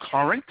that's like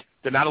current.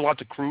 They're not allowed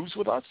to cruise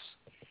with us.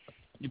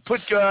 You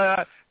put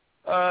Zuccarello.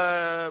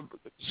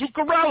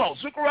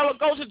 Zuccarello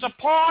goes, it's a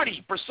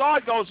party.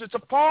 Broussard goes, it's a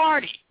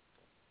party.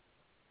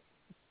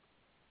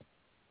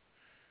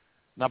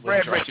 Now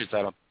Brad Richards,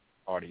 I don't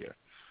party here,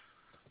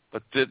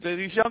 but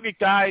these younger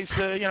guys,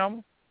 I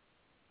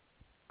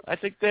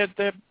think they're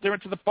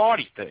into the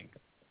party thing.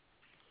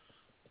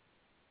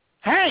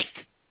 Hank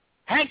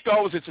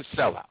goes, it's a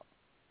sellout.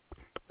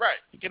 Right.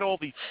 You get all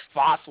these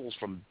fossils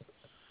from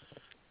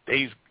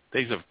days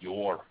of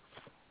yore.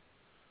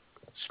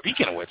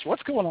 Speaking of which,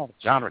 what's going on with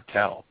John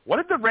Rattel? What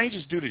did the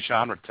Rangers do to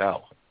John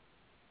Rattel?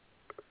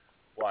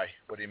 Why?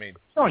 What do you mean?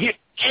 I don't hear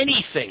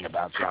anything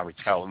about John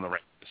Rattel in the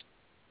Rangers.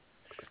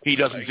 He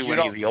doesn't do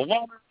any of the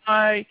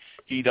alumni.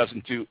 He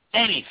doesn't do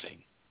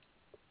anything.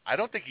 I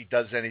don't think he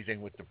does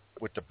anything with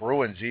the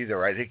Bruins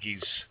either. I think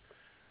he's.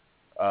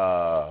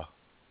 I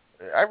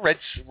read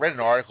an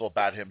article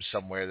about him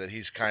somewhere that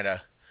he's kind of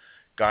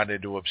gone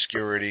into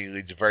obscurity,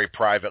 leads a very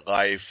private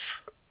life.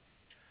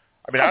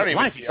 I mean, I don't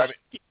even.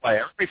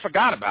 Everybody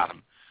forgot about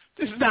him.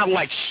 This is not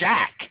like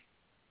Shaq.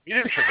 You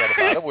didn't forget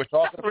about him. We're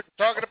talking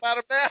about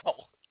him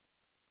now.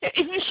 If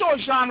you saw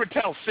Jean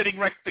Rattel sitting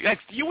right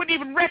next, you wouldn't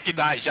even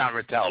recognize Jean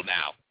Rattel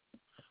now.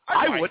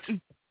 I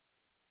wouldn't.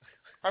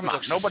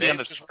 Nobody on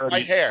the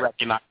street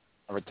recognizes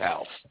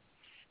Rattel.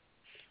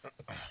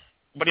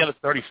 Nobody under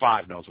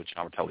 35 knows what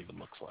John Martelli even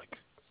looks like.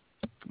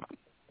 Come on.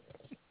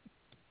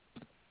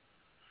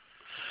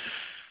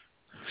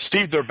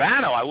 Steve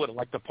Durbano, I would have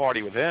liked to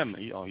party with him.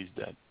 He's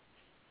dead.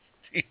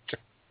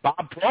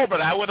 Bob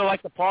Probert, I would have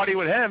liked to party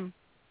with him.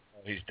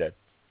 Oh, he's dead.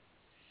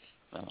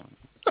 Well,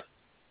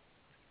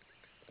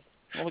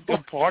 a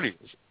good party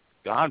was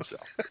Gonzo.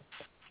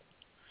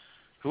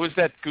 Who was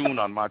that goon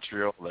on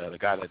Montreal there? The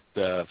guy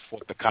that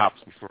fought the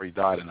cops before he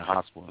died in the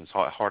hospital and his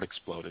heart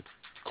exploded.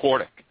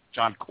 Cordick.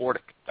 John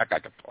Cordick. That guy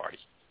could party.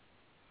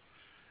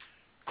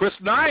 Chris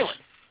Nyland.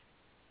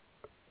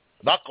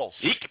 Knuckles.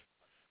 He could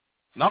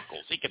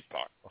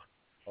party.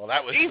 Well,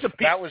 that was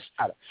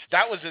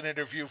an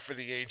interview for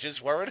the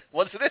ages,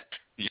 wasn't it?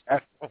 Yeah.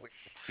 We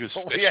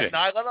had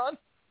Nyland on?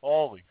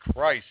 Holy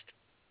Christ.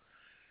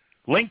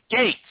 Link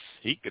Gates.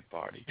 He could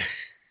party.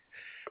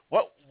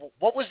 What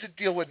was the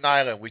deal with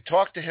Nyland? We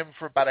talked to him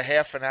for about a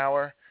half an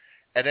hour,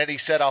 and then he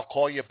said, "I'll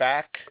call you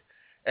back."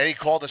 And he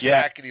called us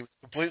back, and he was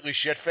completely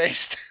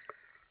shit-faced.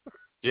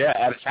 Yeah,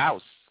 at his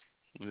house.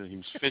 He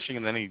was fishing,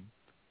 and then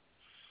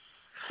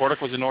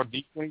Cordick was in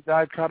Northeast when he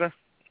died, Cutter?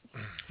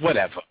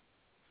 Whatever.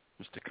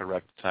 Mr.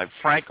 Correct type.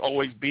 Frank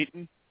Always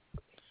Beaten.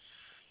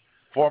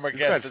 Former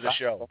guest of the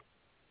show.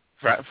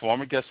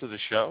 Former guest of the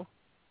show.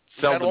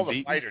 We had Seldom all the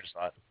beaten. fighters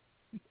on.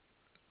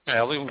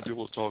 Yeah,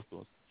 we'll talk to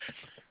us.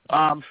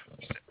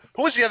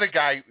 Who was the other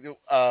guy? Who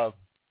was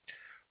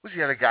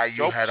the other guy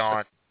you had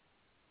on?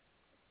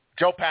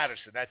 Joe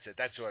Patterson. That's it.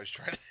 That's who I was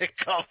trying to think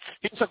of.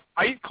 He's like,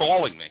 "Why are you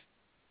calling me?"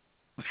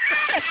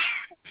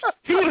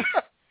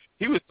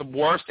 he was the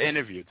worst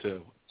interview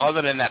too.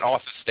 Other than that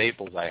Arthur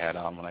Staples I had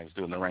on when I was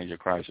doing the Ranger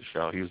Crisis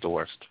show, he was the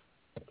worst.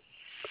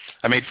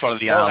 I made fun of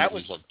the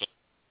Islanders.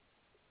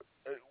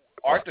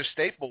 Arthur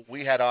Staples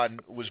we had on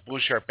was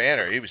Blueshirt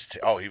Banner. He was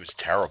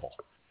terrible.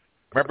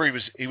 Remember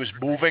he was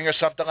moving or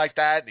something like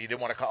that, and he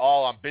didn't want to come.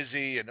 Oh, I'm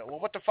busy, and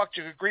well, what the fuck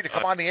did you agree to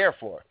come on the air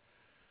for?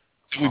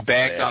 We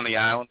bagged on the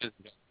Islanders.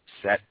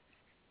 Set.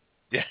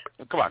 Yeah.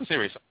 Come on,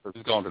 seriously.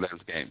 Who's going to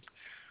those games?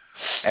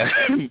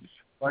 And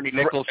Bernie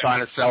Nichols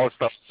trying to sell us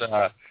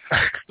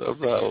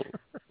those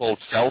old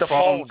cell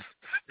phones.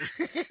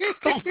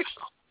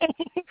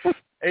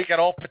 He got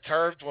all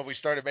perturbed when we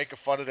started making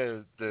fun of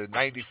the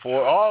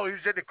 94. Oh, he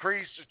was in the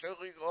crease.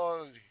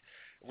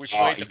 We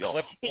played the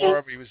clip for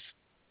him. He was.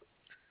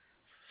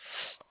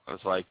 I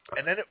was like,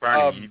 and then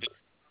Bernie,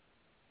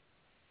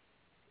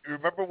 you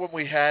remember when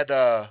we had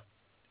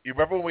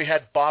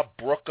Bob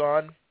Brook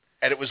on,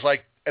 and it was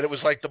like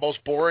the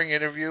most boring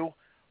interview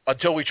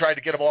until we tried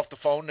to get him off the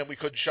phone and we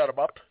couldn't shut him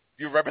up. Do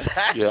you remember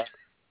that? Yeah.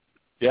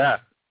 Yeah.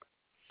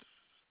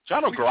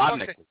 John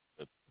O'Grodnick.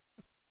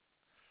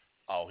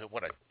 Oh,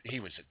 he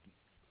was.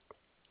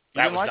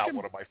 That was not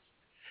one of my.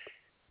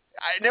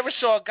 I never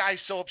saw a guy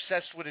so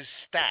obsessed with his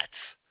stats.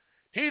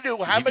 He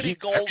knew how many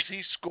goals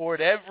he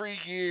scored every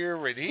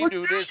year, and he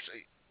knew this.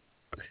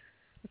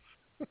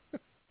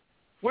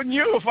 Wouldn't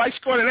you? If I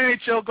scored an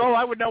NHL goal,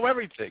 I would know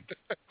everything.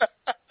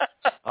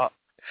 But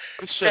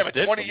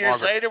 20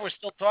 years later, we're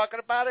still talking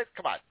about it?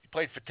 Come on. You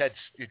played for Ted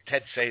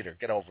Sater.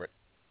 Get over it.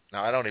 No,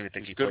 I don't even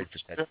think he played for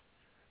Ted.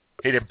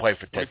 He didn't play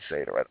for Ted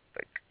Sater, I don't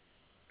think.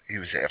 He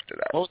was after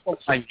that. What was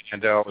the name?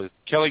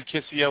 Kelly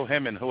Kissio,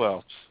 him, and who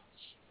else?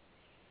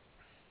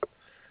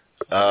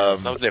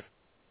 That was it.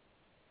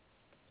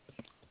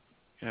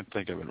 Can't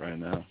think of it right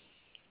now.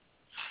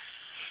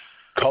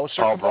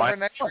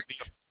 Brian.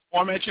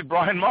 I mentioned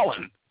Brian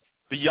Mullen,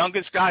 the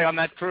youngest guy on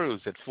that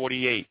cruise at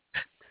 48.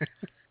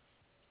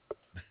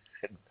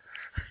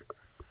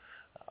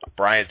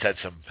 Brian's had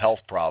some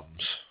health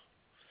problems.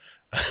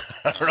 I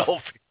don't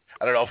know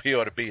if he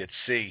ought to be at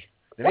sea.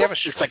 Did he have a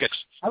stroke?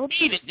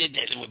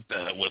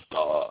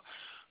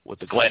 With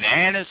the Glenn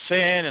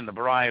Anderson and the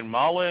Brian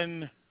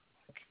Mullen,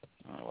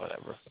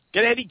 whatever.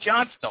 Get Eddie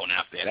Johnstone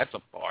out there. That's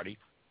a party.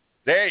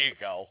 There you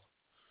go.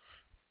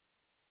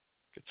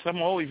 Get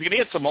some old. If you can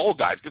get some old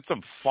guys, get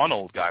some fun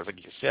old guys,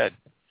 like you said.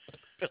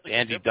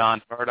 Andy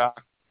Don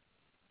Murdoch,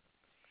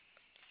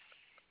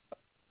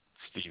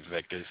 Steve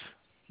Vickers.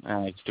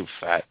 He's too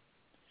fat.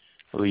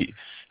 He'll be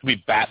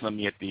battling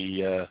me at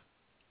the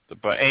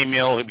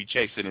Emil. He'll be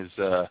chasing his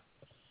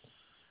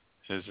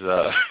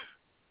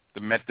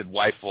demented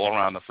wife all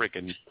around the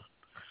freaking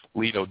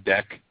Lido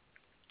deck.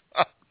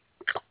 Oh,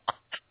 God.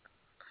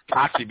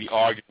 Cotsy be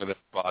arguing with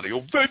everybody.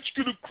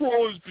 Ovechkin and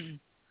Crosby.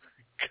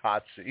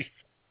 Cotsy.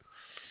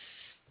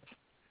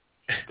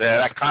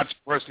 That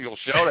controversial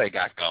show they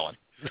got going.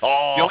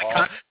 Oh,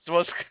 it's the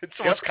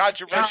most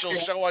controversial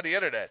show on the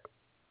internet.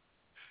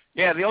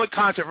 Yeah, the only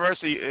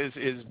controversy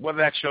is whether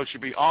that show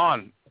should be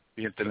on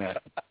the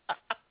internet.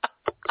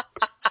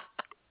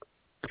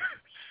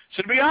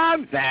 Should it be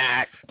on?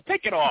 Nah,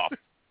 take it off.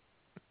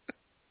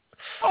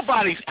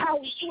 Nobody's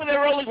when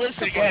they're only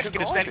listening.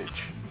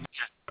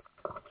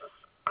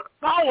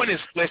 No one is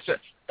listening.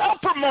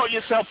 Don't promote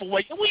yourself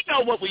away. We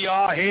know what we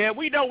are here.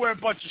 We know we're a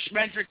bunch of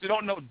schmendricks that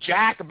don't know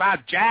jack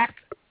about Jack.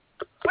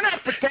 We're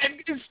not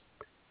pretenders.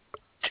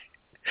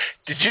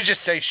 Did you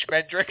just say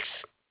schmendricks?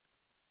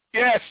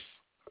 Yes.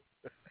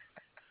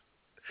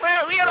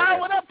 Well,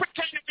 we're not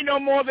pretending we know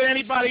more than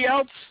anybody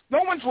else.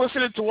 No one's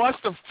listening to us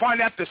to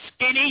find out the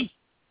skinny.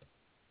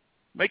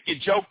 Make your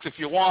jokes if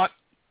you want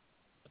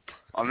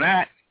on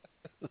that.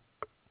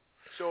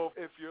 So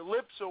if your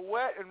lips are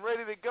wet and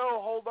ready to go,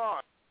 hold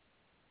on.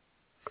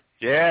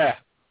 Yeah.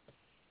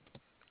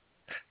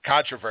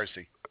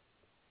 Controversial.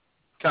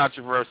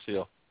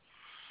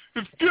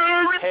 If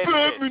Gary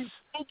Bettman...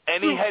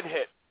 Any head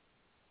hit.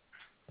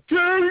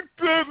 Gary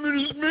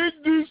Bettman has made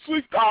this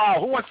like... Oh,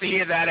 who wants to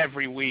hear that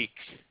every week?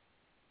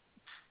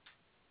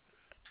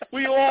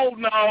 We all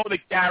know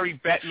that Gary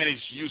Bettman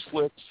is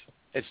useless.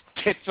 It's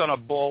tits on a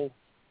bull.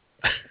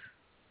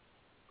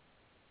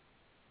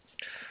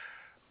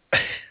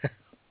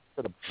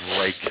 What a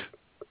break.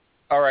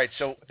 All right,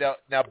 so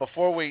now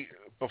before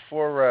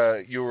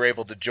you were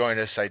able to join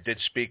us, I did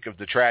speak of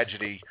the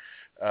tragedy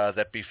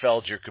that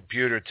befell your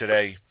computer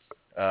today.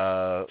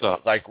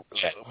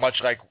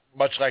 Much like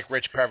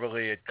Rich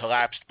Peverly, it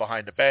collapsed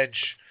behind the bench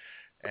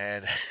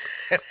and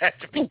had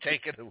to be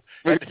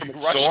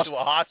rushed to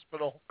a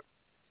hospital.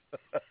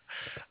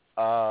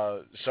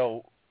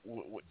 So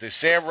the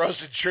Sam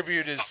Rosen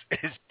tribute is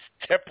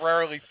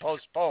temporarily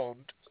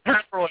postponed.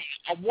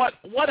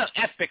 What an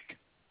epic!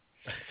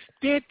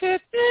 Ladies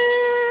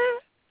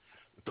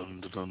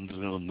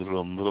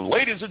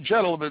and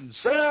gentlemen,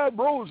 Sam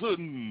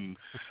Rosen.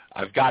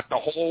 I've got the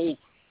whole.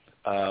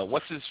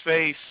 What's his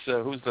face?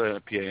 Who's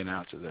the PA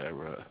announcer there?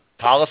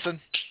 Tollison?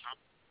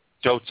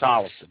 Joe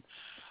Tollison.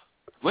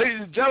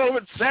 Ladies and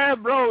gentlemen,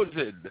 Sam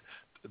Rosen.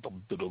 The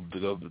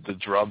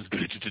drums.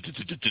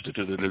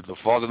 The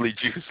fatherly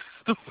juice.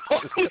 The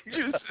fatherly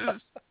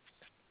juices.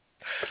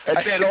 And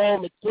then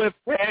all the clip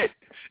head.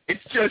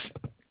 It's just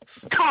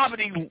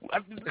comedy,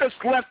 just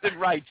left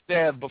and right,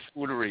 Sam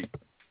buffoonery.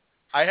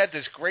 I had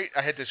this great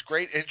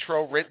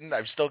intro written.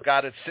 I've still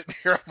got it sitting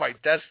here on my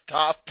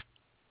desktop.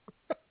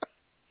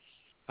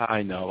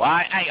 I know.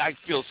 I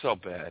feel so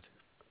bad.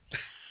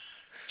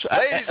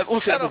 Ladies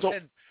and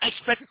gentlemen, I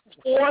spent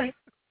 4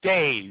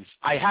 days,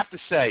 I have to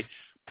say,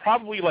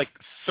 probably like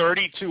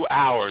 32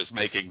 hours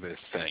making this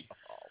thing.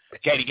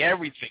 Getting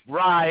everything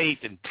right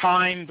and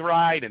timed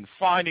right and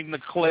finding the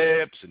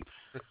clips and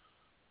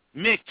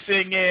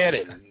mixing it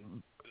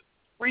and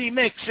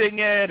remixing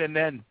it and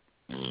then...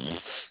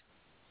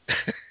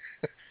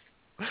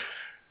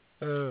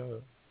 I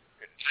know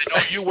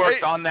you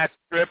worked on that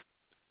script.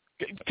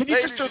 Can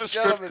you just do the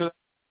script?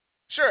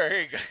 Sure,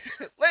 here you go.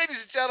 Ladies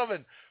and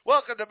gentlemen,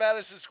 welcome to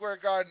Madison Square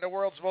Garden, the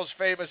world's most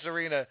famous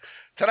arena.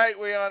 Tonight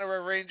we honor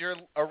a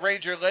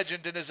Ranger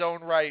legend in his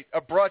own right, a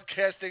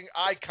broadcasting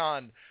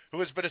icon who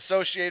has been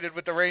associated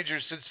with the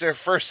Rangers since their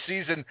first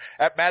season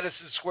at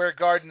Madison Square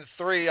Garden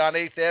 3 on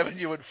 8th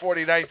Avenue and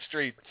 49th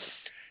Street.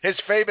 His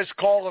famous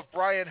call of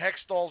Brian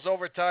Hextall's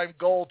overtime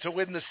goal to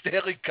win the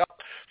Stanley Cup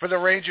for the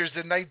Rangers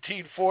in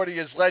 1940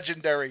 is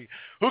legendary.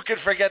 Who can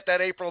forget that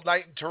April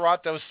night in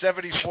Toronto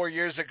 74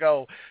 years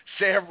ago?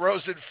 Sam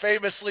Rosen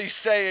famously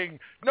saying,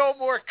 "No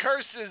more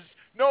curses,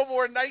 no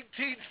more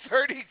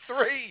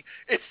 1933.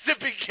 It's the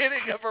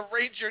beginning of a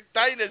Ranger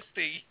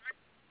dynasty."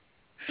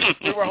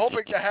 We were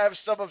hoping to have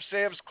some of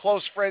Sam's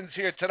close friends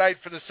here tonight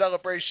for the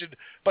celebration,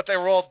 but they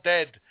were all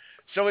dead.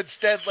 So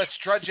instead, let's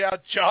trudge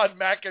out John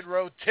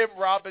McEnroe, Tim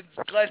Robbins,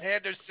 Glenn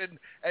Henderson,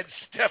 and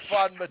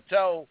Stefan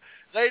Matteau.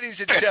 Ladies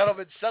and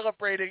gentlemen,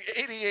 celebrating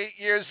 88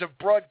 years of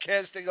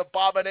broadcasting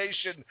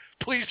abomination,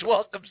 please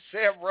welcome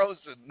Sam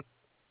Rosen.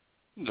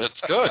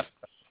 That's good.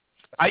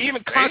 I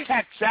even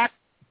contact Zach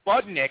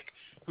Budnick,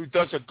 who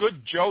does a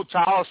good Joe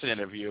Tollison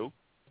interview.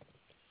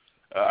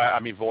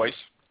 Voice.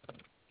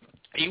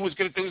 He was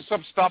going to do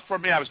some stuff for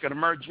me. I was going to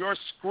merge your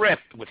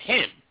script with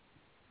him.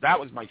 That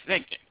was my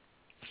thinking.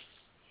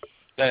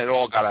 Then it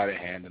all got out of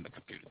hand and the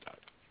computer died.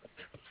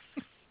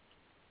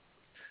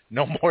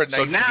 No more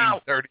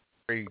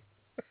 1933.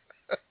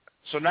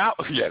 So now,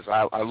 yes,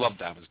 I love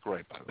that. It was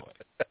great, by the way.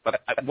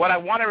 But what I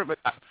want to,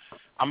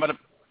 I'm going to,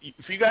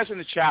 for you guys in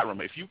the chat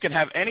room, if you can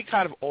have any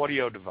kind of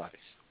audio device,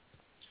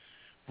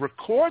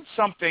 record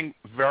something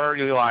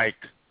very like,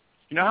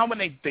 you know how when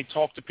they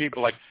talk to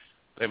people like,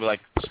 they were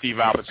like, Steve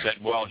Albert said,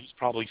 well, he's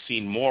probably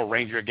seen more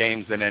Ranger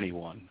games than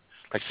anyone.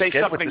 Like, say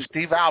Get something. With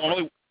Steve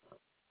Albert.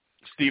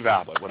 Steve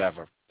Albert,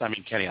 whatever.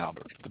 Kenny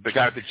Albert. The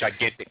guy with the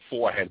gigantic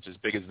forehead as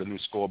big as the new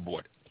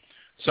scoreboard.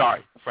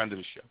 Sorry, friend of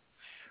the show.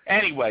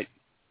 Anyway,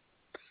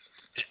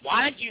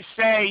 why don't you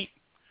say,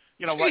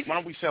 why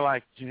don't we say,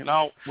 like,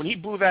 when he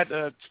blew that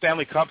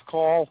Stanley Cup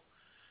call,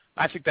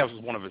 I think that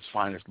was one of his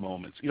finest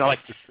moments. Like,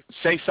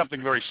 say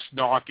something very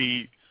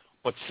snarky,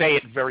 but say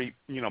it very,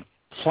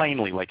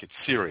 plainly, like it's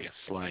serious.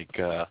 Like,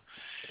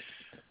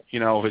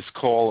 his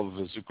call of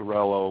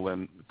Zuccarello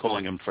and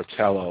calling him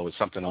Fratello is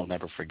something I'll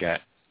never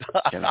forget.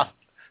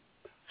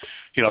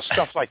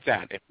 Stuff like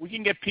that. If we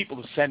can get people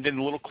to send in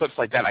little clips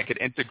like that, I could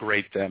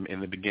integrate them in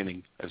the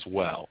beginning as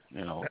well.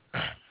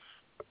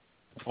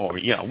 Or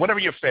whatever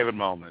your favorite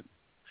moment.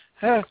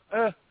 I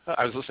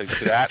was listening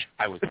to that.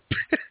 I was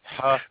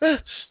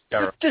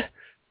hysterical.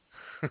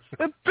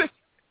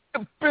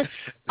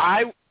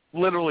 I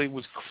literally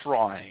was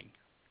crying.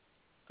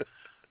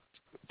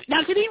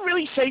 Now, did he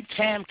really say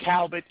Tam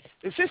Calvert?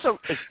 Is this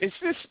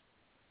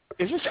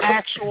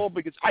actual?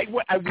 Because I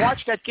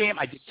watched that game.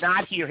 I did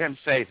not hear him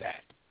say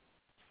that.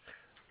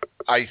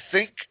 I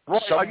think Roy,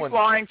 are you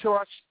lying to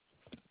us?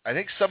 I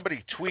think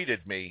somebody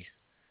tweeted me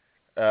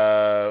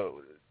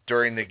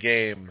during the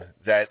game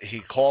that he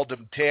called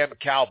him Tam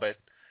Calvert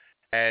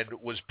and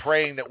was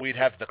praying that we'd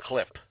have the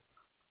clip.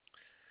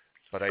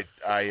 But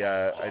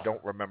I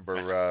don't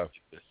remember.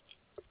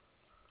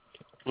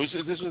 This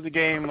was the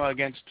game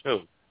against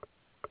who?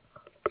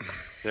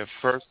 Their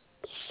first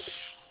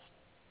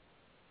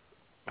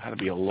had to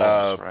be a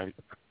loss, right?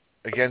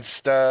 Against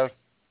when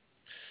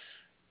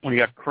he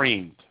got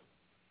creamed.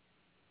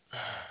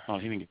 Oh,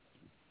 he didn't get.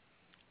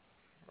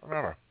 I don't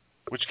remember.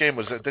 Which game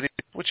was it?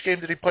 Which game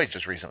did he play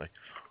just recently?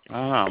 I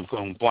don't know. I'm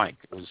going blank.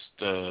 It was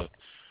the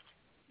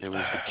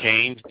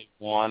Canes. They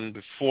won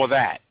before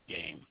that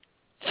game.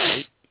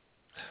 Right?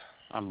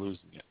 I'm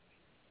losing it.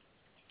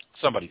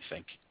 Somebody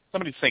think.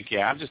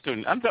 Yeah, I'm just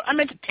doing. I'm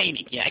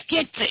entertaining. Yeah, I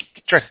can't think.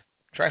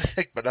 Trying to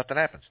think, but nothing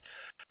happens.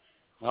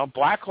 Well,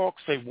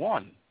 Blackhawks, they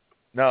won.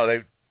 No,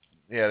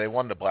 they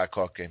won the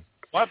Blackhawk game.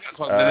 And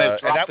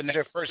that was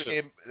their first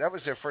game. That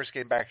was their first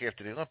game back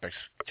after the Olympics.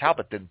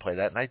 Talbot didn't play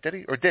that night, did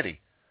he? Or did he?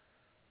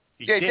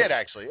 He did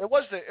actually. It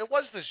was the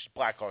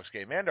Blackhawks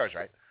game. Mandar's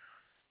right.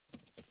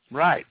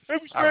 Right.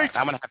 It was right. right.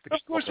 I'm gonna have to.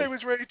 Of course, I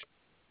was right.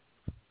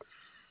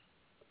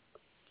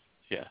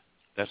 Yeah,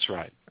 that's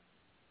right.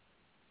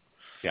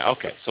 Yeah,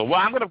 okay. So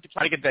I'm going to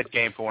try to get that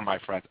game for one of my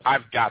friends.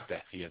 I've got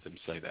that. He has him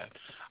say that.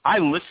 I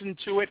listened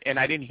to it, and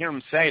I didn't hear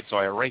him say it, so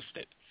I erased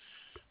it.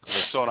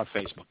 I saw it on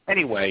Facebook.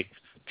 Anyway,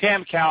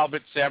 Tam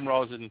Calvert, Sam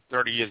Rosen,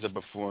 30 years of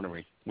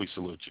buffoonery. We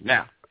salute you.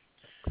 Now,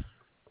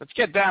 let's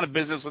get down to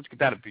business. Let's get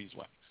down to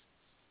beeswax.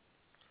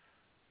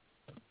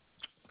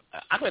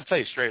 I'm going to tell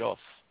you straight off,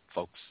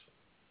 folks.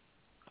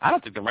 I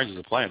don't think the Rangers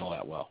are playing all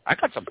that well. I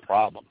got some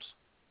problems.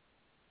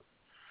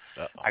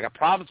 I got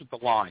problems with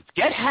the lines.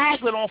 Get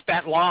Hagelin off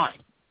that line.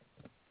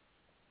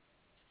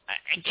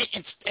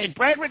 And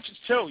Brad Richards,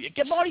 too. You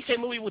get Marty St.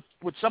 Louis with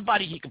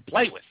somebody he can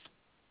play with.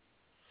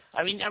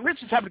 I mean,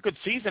 Richards having a good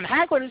season.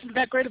 Hagelin isn't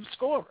that great of a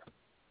scorer.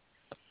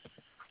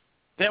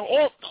 They're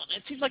all.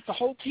 It seems like the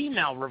whole team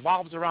now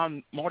revolves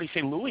around Marty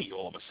St. Louis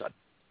all of a sudden.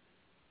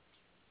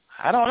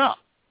 I don't know.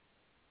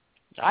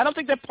 I don't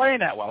think they're playing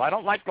that well. I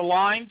don't like the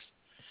lines.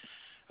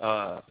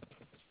 I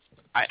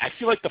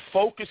feel like the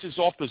focus is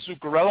off the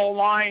Zuccarello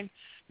line.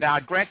 Now,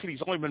 granted,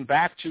 he's only been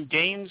back 2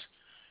 games,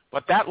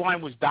 but that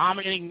line was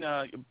dominating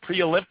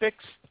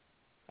pre-Olympics.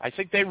 I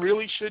think they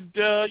really should,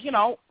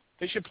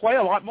 they should play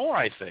a lot more,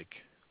 I think.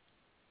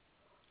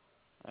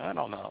 I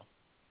don't know.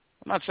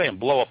 I'm not saying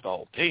blow up the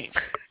whole team.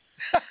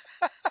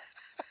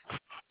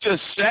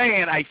 Just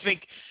saying, I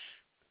think,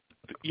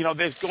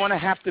 there's going to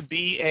have to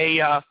be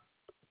there's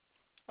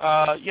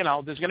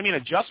going to be an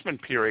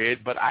adjustment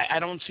period, but I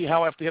don't see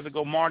how they have to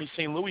go Marty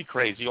St. Louis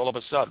crazy all of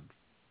a sudden.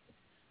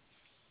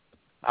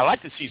 I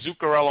like to see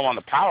Zuccarello on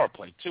the power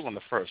play, too, on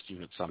the first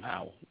unit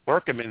somehow.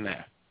 Work him in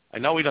there. I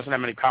know he doesn't have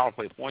many power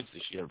play points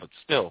this year, but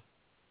still.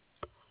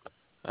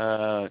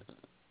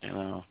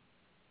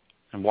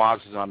 And Waz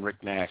is on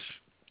Rick Nash.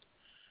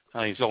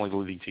 He's only the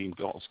leading team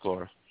goal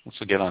scorer. Let's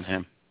get on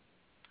him.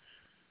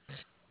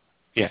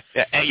 Yeah.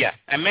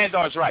 And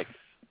Mandar's right.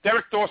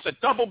 Derek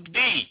Dorsett, double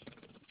D.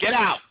 Get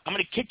out. I'm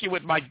going to kick you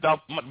with my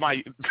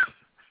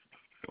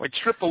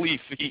triple E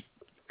feet.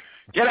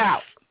 Get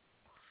out.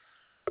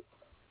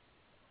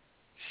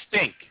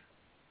 Stink.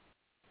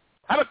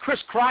 How about Chris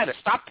Kreider?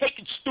 Stop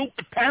taking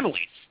stupid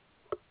penalties.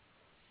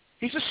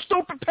 He's a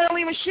stupid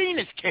penalty machine,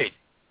 this kid.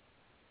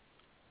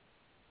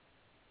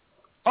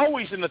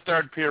 Always in the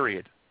third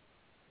period.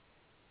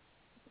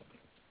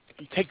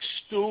 He takes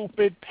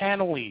stupid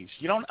penalties.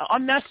 You don't,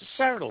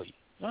 unnecessarily.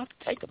 You don't have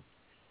to take them.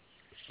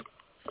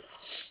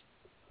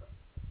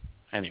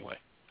 Anyway,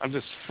 I'm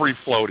just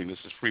free-floating. This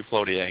is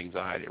free-floating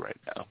anxiety right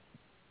now.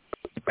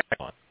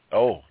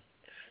 Oh,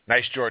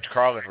 nice George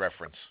Carlin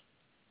reference.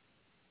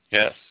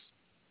 Yes.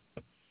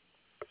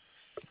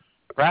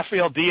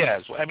 Rafael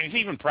Diaz. I mean, is he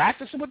even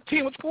practicing with the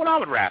team? What's going on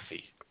with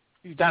Rafi?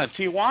 He's down in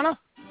Tijuana?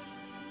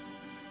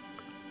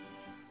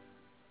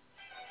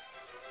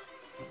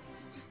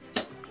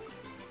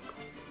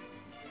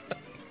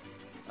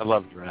 I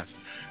love you, Rafi.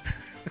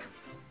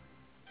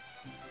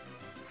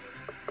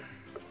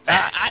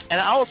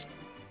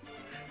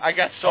 I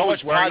got so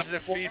much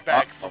positive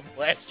feedback from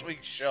last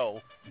week's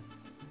show.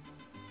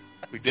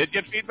 We did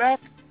get feedback?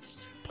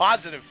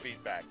 Positive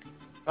feedback.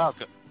 Oh,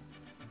 good.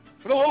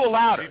 But a little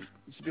louder.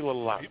 It should be a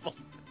little louder.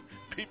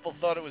 People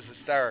thought it was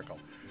hysterical.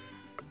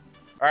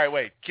 All right,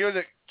 wait. Cue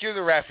the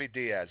Rafi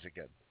Diaz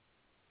again.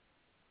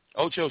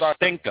 Ocho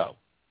Stinko.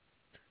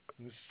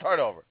 Start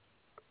over.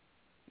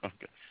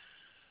 Okay.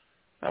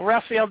 Now,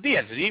 Rafael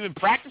Diaz, is he even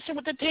practicing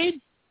with the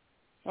team?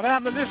 What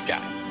happened to this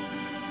guy?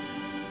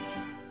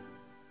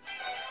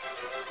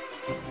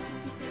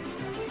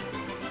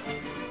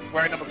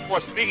 Wearing number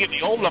 4. Speaking of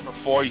the old number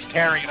 4, he's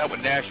tearing it up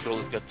with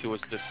Nashville. He's got 2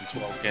 assists in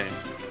 12 games.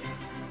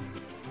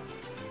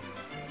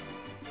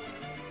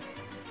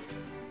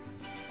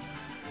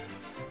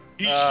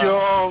 He's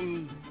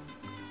young.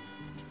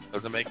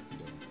 Doesn't make.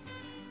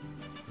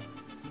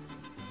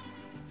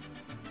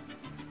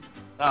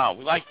 No,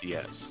 we like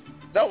Diaz.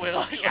 No, we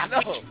like.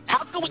 No.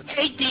 How come we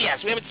hate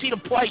Diaz? We haven't seen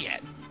him play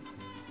yet.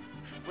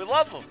 We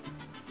love him.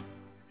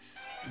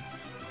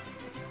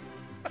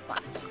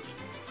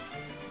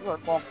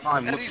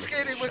 And he's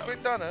skating with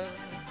McDonough.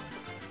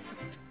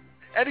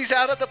 And he's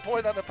out at the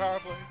point on the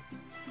power play.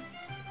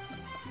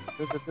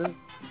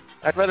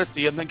 I'd rather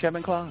see him than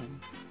Kevin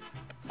Kline.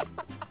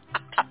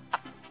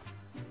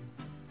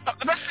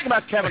 The best thing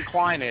about Kevin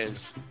Kline is,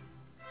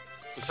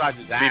 besides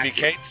his acting, BB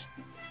Cates,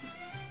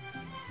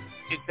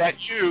 is that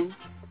you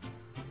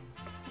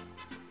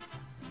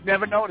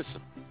never notice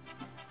him,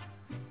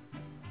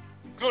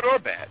 good or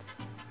bad.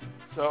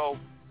 So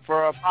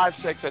for a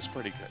 5'6", that's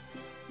pretty good.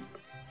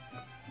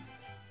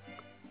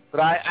 But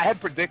I had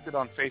predicted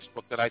on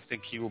Facebook that I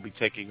think he will be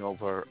taking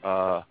over.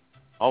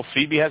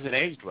 Phoebe hasn't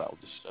aged well,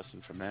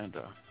 Justin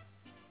Fernando.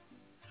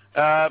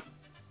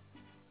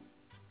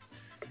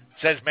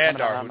 Says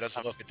Mandar, who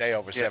doesn't look a day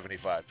over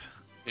 75.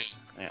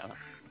 Yeah,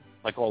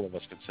 like all of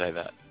us could say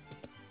that.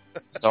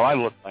 So I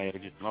look my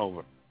age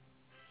over.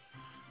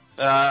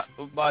 I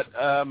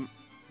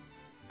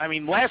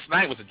mean, last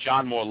night was a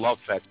John Moore love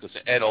fest because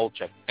Ed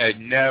Olczyk. Ed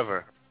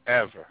never,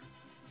 ever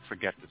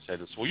forget to say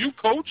this. Well, you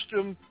coached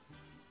him,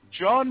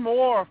 John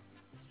Moore.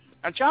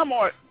 And John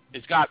Moore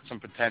has got some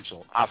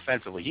potential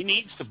offensively. He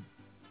needs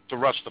to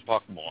rush the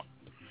puck more.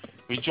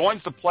 When he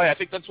joins the play, I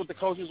think that's what the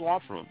coaches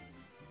want from him.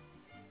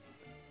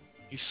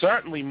 He's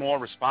certainly more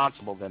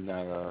responsible than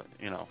the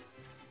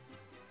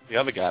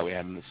other guy we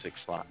had in the sixth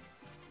slot.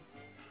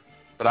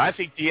 But I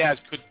think Diaz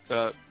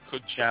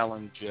could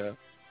challenge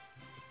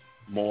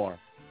Moore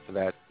for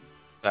that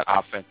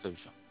offensive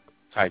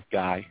type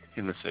guy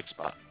in the sixth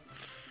spot.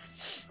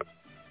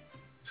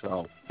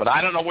 So, but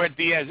I don't know where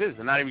Diaz is.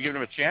 They're not even giving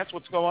him a chance.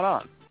 What's going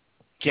on?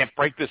 Can't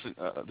break this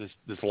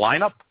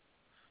lineup.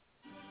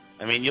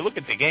 I mean, you look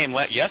at the game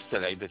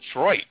yesterday,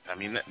 Detroit. I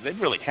mean, they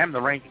really hemmed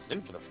the Rangers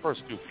in for the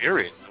first two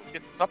periods. They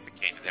get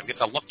suffocated. They get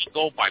the lucky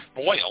goal by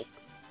Boyle.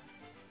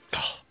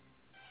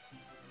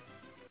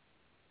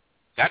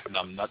 That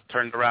numbnut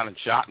turned around and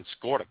shot and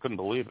scored. I couldn't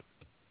believe it.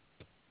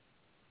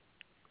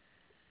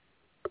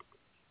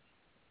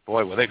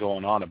 Boy, were they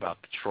going on about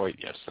Detroit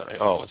yesterday.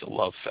 Oh, it was a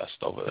love fest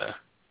over there.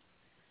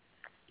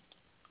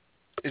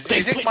 Do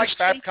you think Mike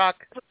Babcock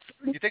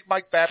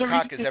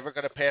is ever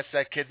going to pass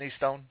that kidney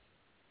stone?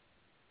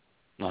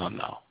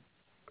 No.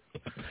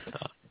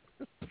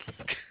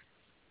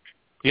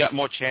 You got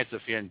more chance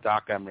of hearing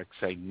Doc Emmerich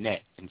say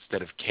net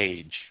instead of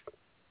cage.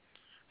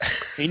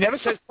 He never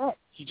says net.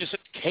 He just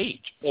says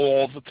cage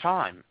all the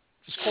time.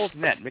 Just call it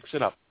net. Mix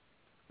it up.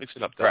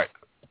 Doc. Right.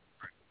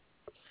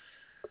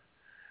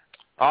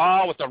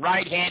 Oh, with the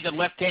right-handed,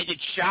 left-handed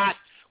shot.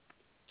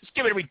 Just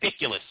give it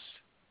ridiculous.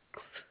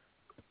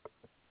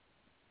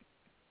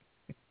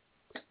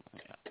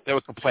 They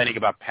were complaining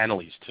about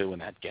penalties, too, in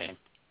that game.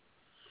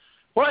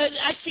 Well,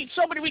 I've seen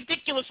so many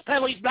ridiculous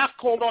penalties not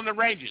called on the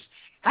Rangers.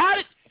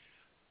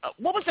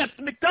 What was that?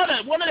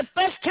 McDonough, one of the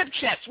best hip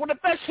checks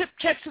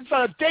since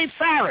Dave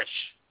Farish.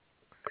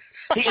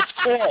 He gets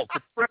called.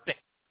 It's terrific.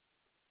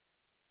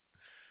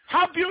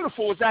 How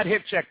beautiful was that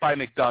hip check by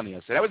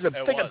McDonough? That was a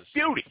thing of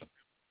beauty.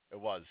 It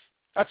was.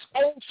 That's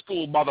old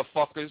school,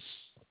 motherfuckers.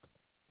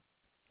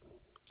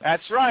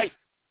 That's right.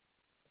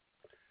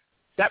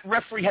 That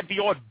referee had the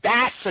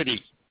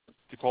audacity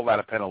to call that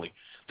a penalty.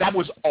 That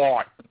was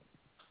art.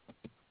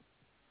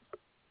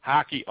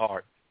 Hockey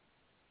art.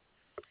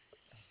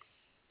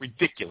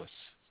 Ridiculous.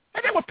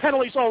 And there were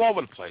penalties all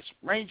over the place.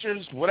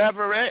 Rangers,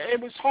 whatever. It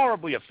was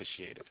horribly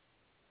officiated.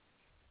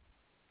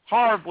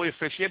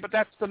 But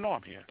that's the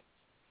norm here.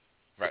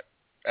 Right.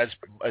 As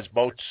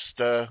most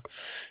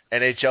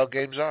NHL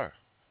games are.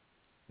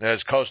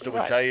 As Costa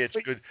would tell you, it's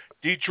good.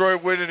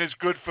 Detroit winning is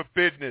good for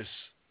business.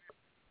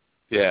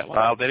 Yeah,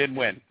 well, they didn't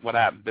win. What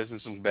happened?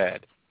 Business was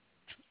bad.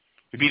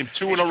 We beat them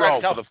 2 in a row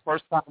for the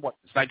first time,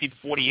 since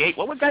 1948.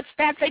 What was that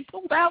stat they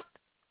pulled out?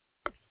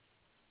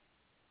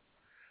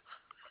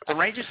 The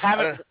Rangers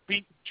haven't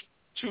beat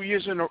 2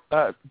 games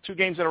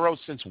in a row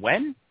since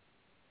when?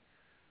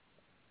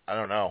 I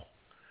don't know.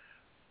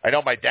 I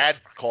know my dad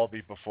called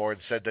me before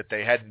and said that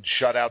they hadn't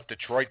shut out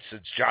Detroit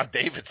since John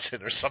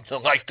Davidson or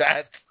something like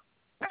that.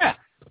 Yeah.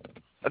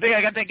 I think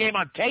I got that game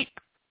on tape.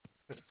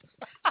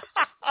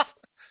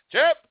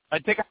 Chip? I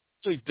think I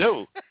actually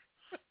do.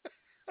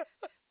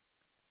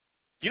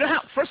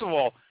 First of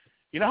all,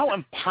 you know how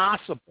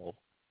impossible.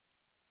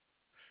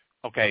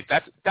 Okay,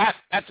 that's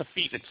a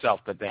feat itself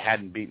that they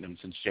hadn't beaten them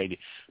since JD.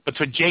 But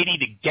for JD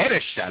to get a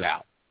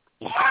shutout,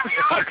 look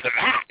at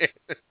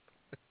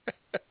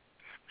that.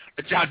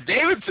 John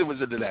Davidson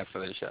was into that for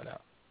the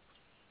shutout.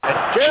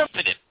 And Jim,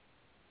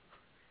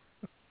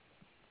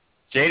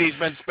 JD's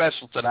been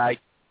special tonight.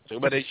 Too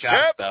many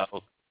shots,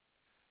 though.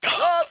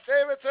 John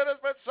Davidson has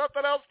been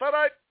something else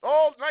tonight.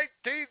 All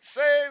 19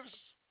 saves.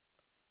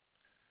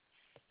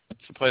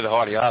 Should play the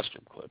Hardy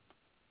Ostrom clip.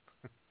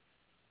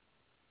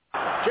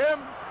 Jim,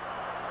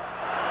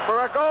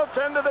 for a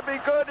goaltender to be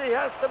good, he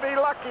has to be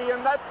lucky,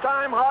 and that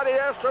time Hardy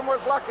Astrom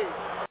was lucky.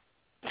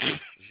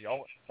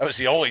 That was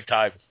the only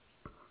time.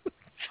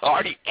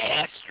 Hardy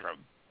Astrom.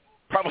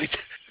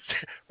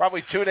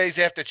 Probably 2 days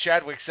after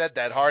Chadwick said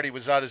that, Hardy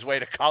was on his way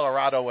to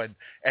Colorado and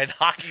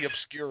hockey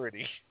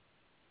obscurity.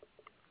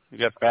 You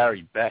got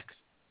Barry Beck.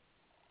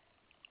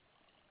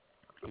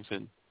 Who's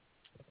in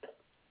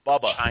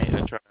Bubba.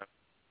 China.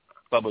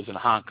 Bubba's in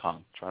Hong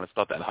Kong, trying to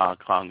start that Hong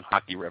Kong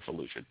hockey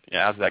revolution.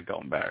 Yeah, how's that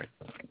going, Barry?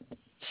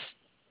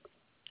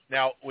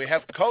 Now, we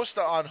have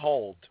Costa on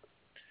hold,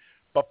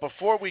 but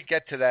before we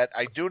get to that,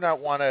 I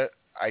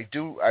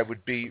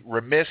would be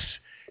remiss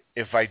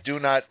if I do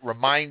not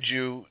remind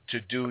you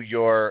to do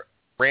your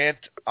rant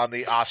on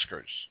the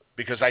Oscars,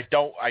 because I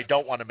don't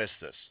want to miss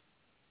this.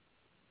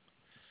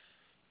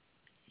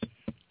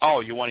 Oh,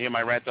 you want to hear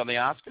my rant on the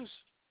Oscars?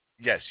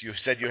 Yes, you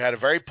said you had a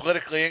very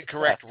politically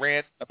incorrect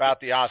rant about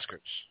the Oscars.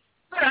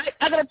 All right,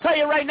 I'm going to tell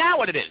you right now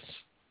what it is.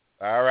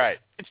 All right.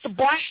 It's the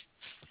black.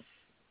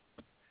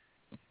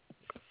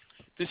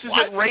 This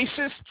isn't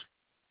racist.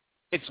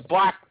 It's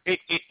black.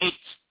 It's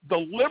the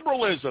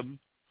liberalism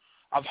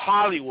of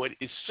Hollywood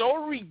is so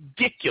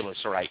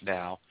ridiculous right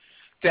now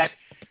that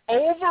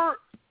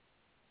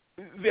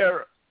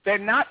they're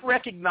not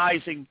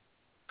recognizing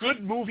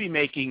good movie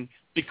making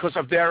because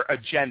of their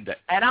agenda.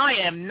 And I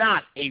am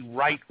not a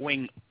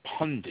right-wing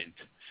pundit.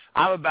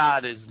 I'm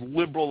about as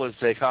liberal as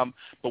they come.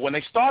 But when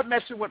they start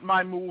messing with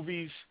my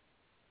movies,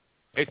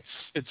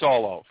 it's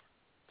all over.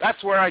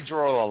 That's where I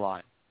draw the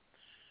line.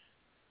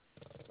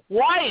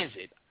 Why is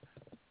it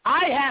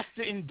I have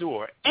to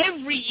endure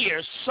every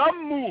year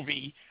some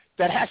movie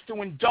that has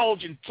to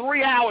indulge in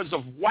 3 hours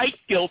of white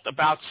guilt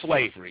about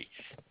slavery?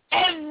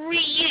 Every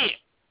year.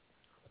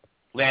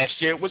 Last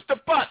year it was The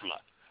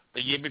Butler.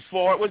 The year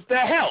before it was The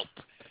Help.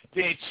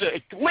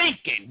 It's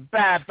Lincoln.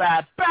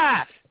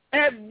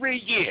 Every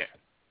year.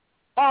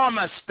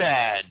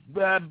 Armistead.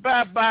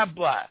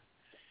 Blah.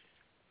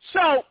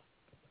 So,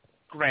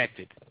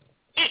 granted,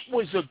 it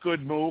was a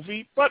good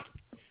movie, but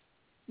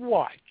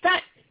why?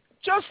 That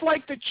just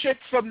like the chick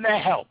from The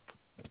Help.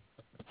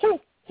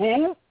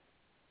 Who?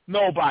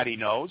 Nobody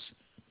knows.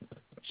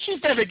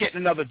 She's never getting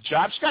another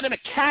job. She got an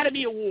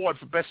Academy Award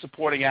for Best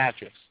Supporting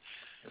Actress.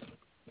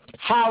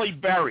 Halle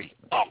Berry.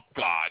 Oh,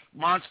 God.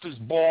 Monsters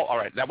Ball. All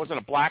right, that wasn't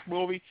a black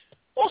movie.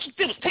 All she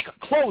did was take her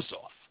clothes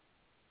off.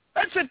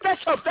 That's it.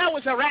 That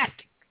was her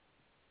acting.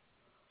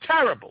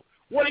 Terrible.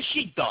 What has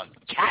she done?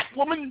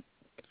 Catwoman?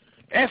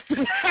 After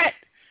that,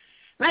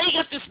 now you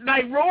got this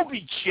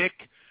Nairobi chick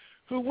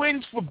who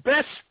wins for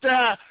Best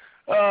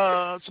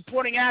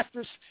Supporting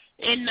Actress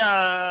in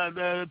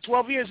the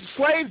 12 Years a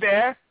Slave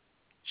there.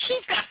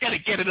 She's not going to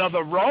get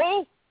another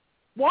role.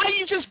 Why are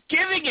you just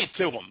giving it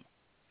to them?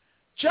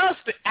 Just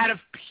out of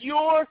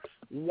pure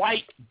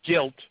white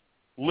guilt,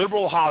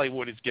 liberal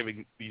Hollywood is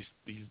giving these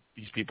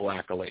people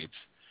accolades.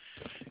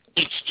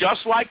 It's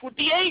just like with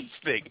the AIDS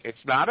thing.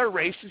 It's not a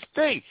racist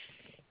thing.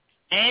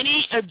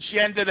 Any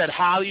agenda that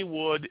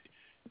Hollywood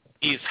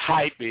is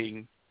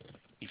hyping,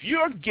 if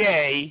you're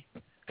gay,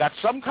 got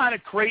some kind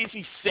of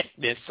crazy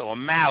sickness or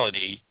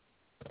malady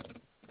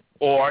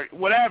or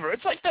whatever,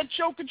 it's like that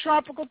joke in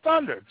Tropical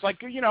Thunder. It's like,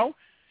 the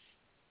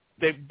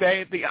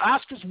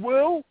Oscars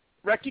will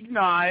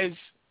recognize,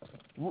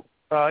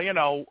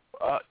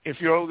 if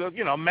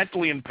you're,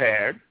 mentally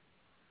impaired,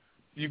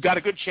 you've got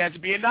a good chance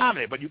of being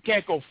nominated, but you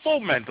can't go full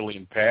mentally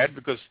impaired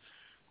because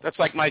that's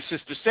like my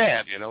sister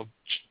Sam,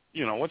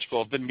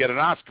 didn't get an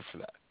Oscar for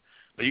that.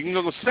 But you can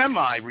go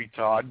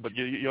semi-retard, but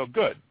you're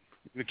good.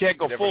 You can't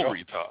go full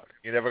retard.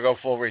 You never go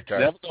full retard.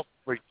 Never go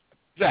full retard.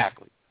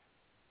 Exactly.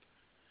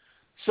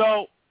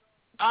 So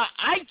I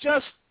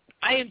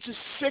am just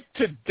sick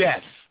to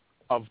death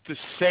of the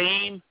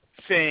same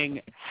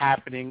thing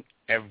happening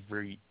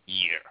every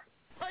year.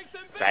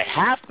 They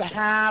have to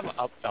have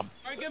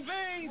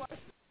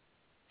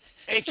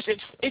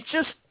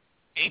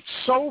it's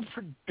so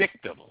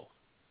predictable.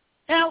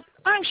 Now,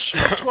 I'm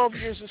sure 12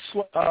 Years a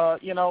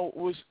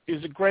Slave,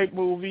 is a great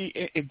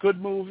movie, a good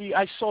movie.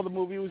 I saw the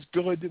movie; it was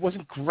good. It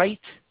wasn't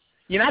great.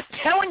 You're not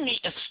telling me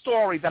a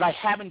story that I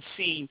haven't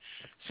seen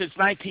since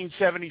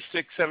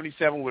 1976,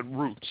 77 with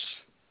Roots.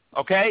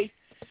 Okay,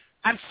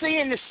 I'm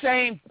seeing the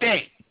same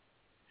thing.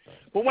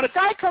 But when a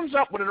guy comes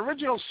up with an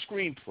original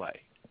screenplay,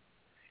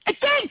 and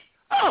then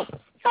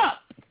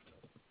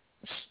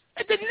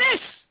and then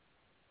this.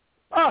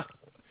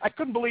 I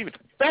couldn't believe it.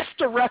 Best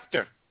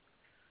director,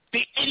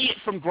 the idiot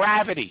from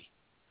Gravity.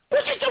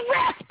 Look at the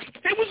rest.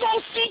 It was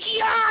all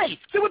CGI.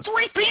 There were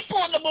 3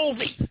 people in the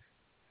movie.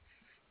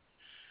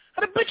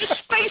 And a bunch of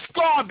space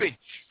garbage.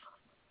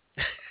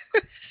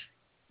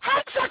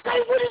 How's that guy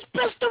win his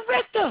best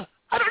director?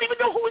 I don't even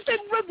know who was in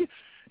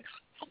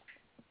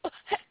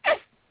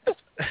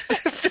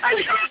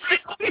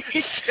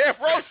Sam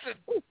Rosen.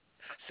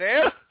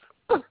 Sam?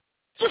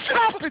 What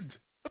happened?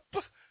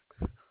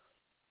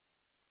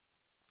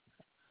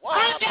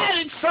 I'm not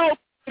insulted.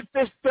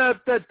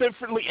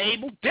 Differently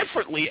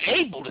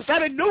abled. Is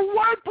that a new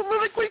word?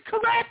 Politically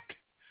correct?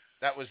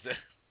 That was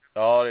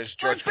Oh, there's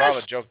George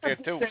Carlin joke there,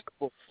 too.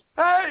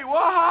 Hey,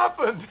 what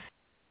happened?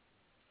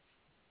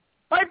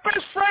 My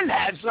best friend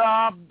has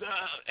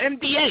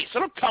MDA, so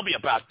don't tell me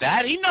about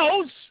that. He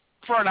knows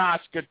for an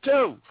Oscar,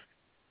 too.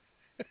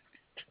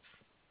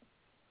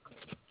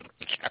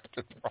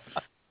 Captain Ron.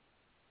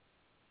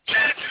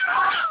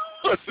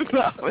 Listen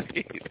up. I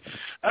mean,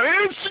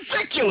 it's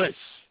ridiculous.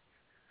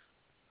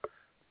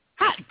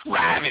 Hot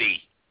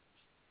Gravity.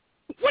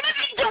 What did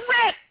he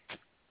direct?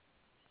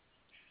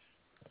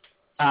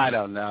 I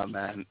don't know,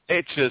 man.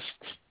 It's just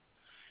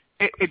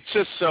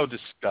so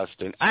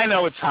disgusting. I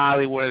know it's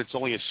Hollywood. It's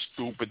only a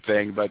stupid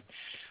thing, but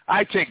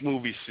I take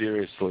movies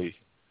seriously.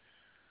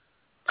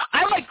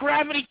 I like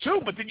Gravity,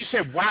 too, but then you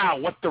say, wow,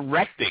 what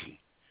directing.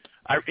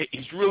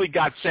 He's really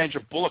got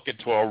Sandra Bullock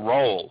into a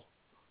role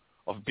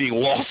of being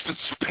lost in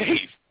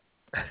space.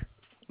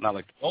 Not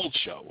like the old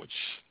show, which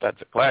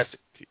that's a classic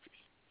TV.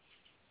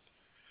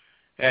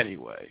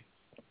 Anyway,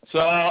 so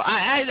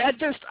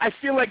I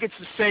feel like it's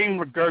the same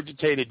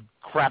regurgitated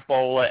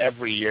crapola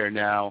every year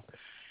now.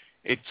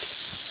 It's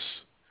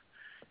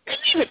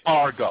even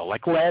Argo.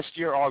 Like last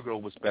year, Argo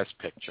was Best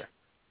Picture.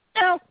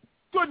 Now,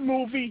 good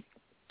movie.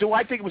 Do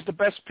I think it was the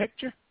Best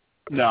Picture?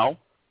 No,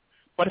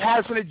 but it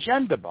has an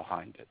agenda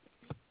behind it.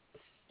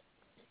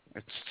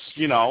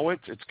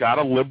 It's got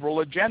a liberal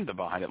agenda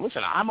behind it.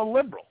 Listen, I'm a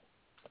liberal,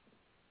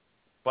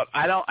 but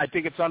I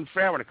think it's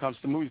unfair when it comes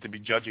to movies to be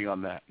judging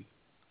on that.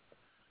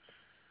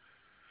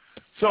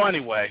 So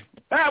anyway,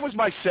 that was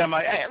my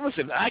semi. Hey,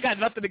 listen, I got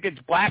nothing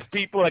against black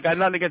people. I got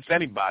nothing against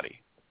anybody,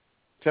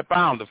 except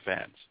Islander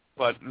fans.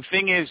 But the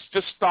thing is,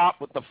 just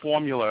stop with the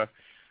formula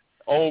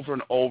over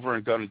and over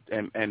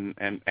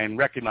and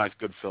recognize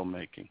good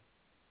filmmaking.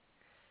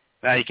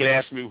 Now you can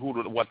ask me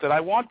what did I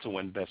want to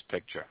win Best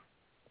Picture?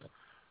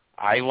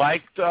 I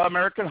liked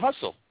American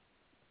Hustle.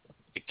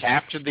 It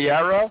captured the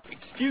era.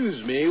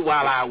 Excuse me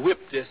while I whip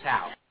this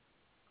out.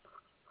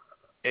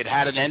 It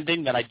had an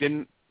ending that I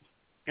didn't,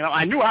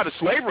 I knew how the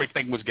slavery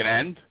thing was going to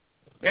end.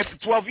 After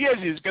 12 years,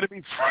 he was going to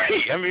be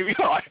free. I mean,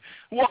 I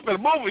walked in the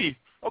movie,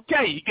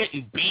 okay, you're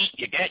getting beat,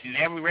 you're getting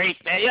every race.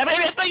 I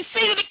mean, they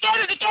see it again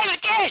and again and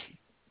again.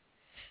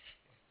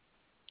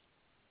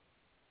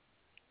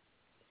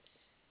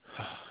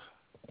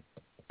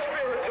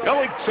 The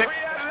only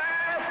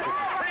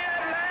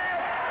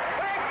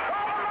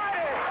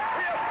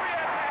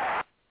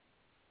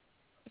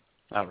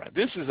All right,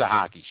 this is a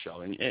hockey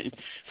show, and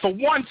for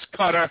once,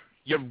 Cutter,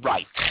 you're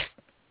right.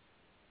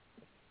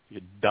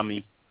 You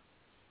dummy.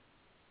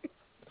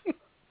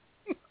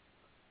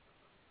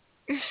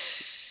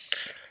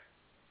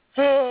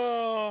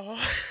 Oh,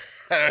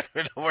 I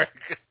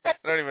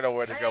don't even know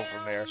where to go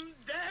from there.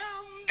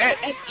 And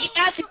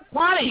Matthew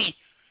McConaughey,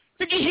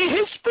 did you hear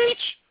his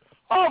speech?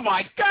 Oh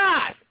my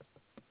God!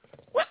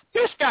 What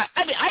this guy?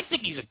 I mean, I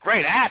think he's a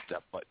great actor,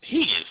 but he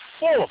is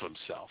full of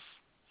himself.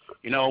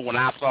 When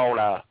I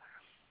thought,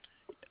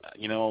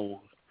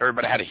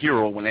 everybody had a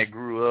hero when they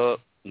grew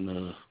up. I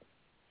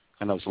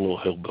know it's a little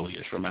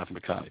hillbilly-ish for Matthew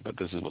McConaughey, but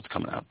this is what's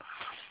coming out.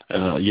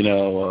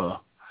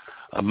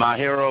 My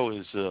hero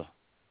is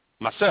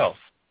myself.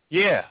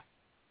 Yeah,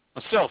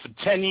 myself in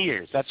 10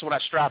 years. That's what I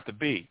strive to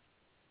be.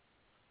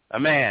 A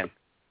man.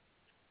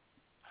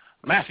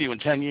 Matthew in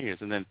 10 years,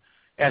 and then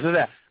after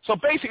that. So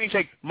basically,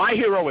 say, my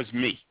hero is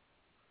me.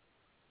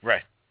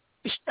 Right.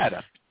 Shut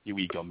up, you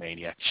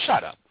egomaniac.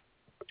 Shut up.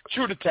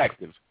 True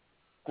Detective.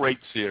 Great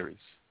series.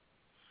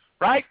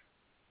 Right?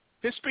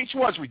 His speech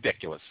was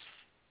ridiculous.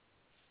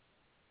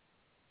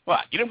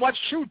 What? You didn't watch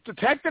True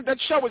Detective? That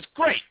show was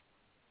great.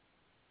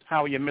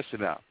 How are you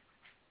missing out?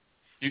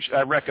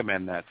 I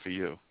recommend that for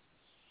you.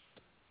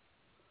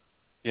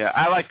 Yeah,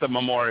 I like the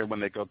memorial when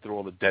they go through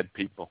all the dead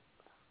people.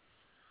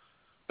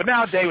 But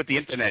nowadays with the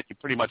internet, you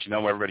pretty much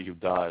know everybody who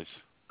dies.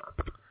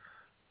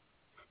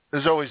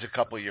 There's always a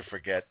couple you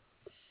forget.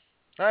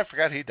 I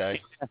forgot he died.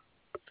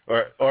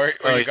 Or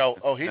you go,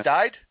 oh, he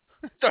died?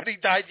 I thought he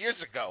died years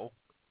ago.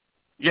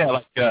 Yeah,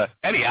 like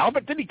Eddie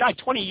Albert. Didn't he die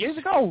 20 years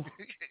ago?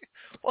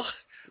 Well,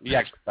 he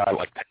actually died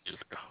like 10 years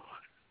ago.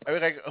 I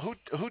mean,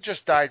 who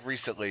just died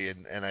recently?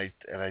 And I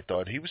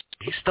thought he's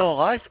still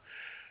alive.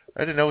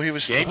 I didn't know he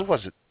was. Who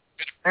was it?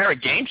 They're a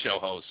game show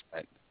host.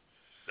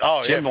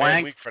 Oh, Jim yeah,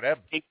 Lang. week for them.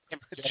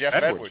 Jeff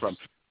Edwards.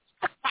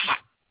 I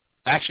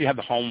actually have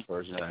the home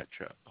version of that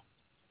show.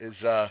 Is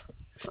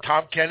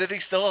Tom Kennedy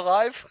still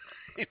alive?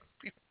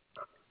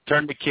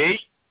 Turn the key.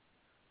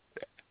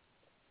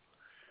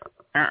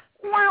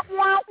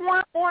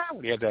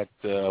 We had that.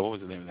 What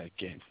was the name of that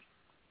game?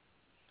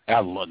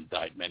 Al Ludden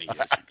died many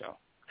years ago.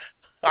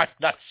 I'm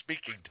not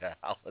speaking to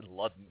Alan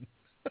Ludden.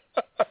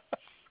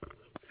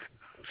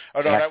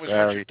 Oh, no, that was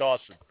Richard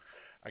Dawson.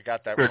 I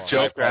got that wrong.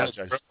 Joke, I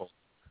apologize.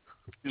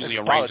 Usually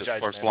a Rangers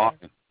first line.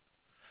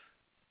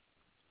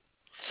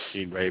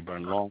 Gene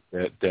Rayburn, long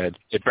dead.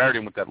 They buried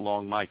him with that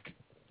long mic.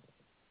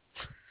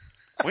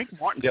 Wink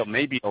Martindale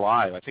may be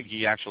alive. I think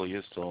he actually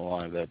is still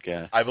alive, that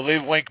guy. I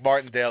believe Wink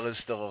Martindale is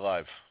still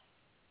alive.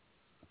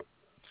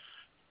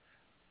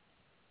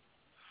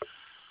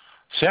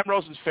 Sam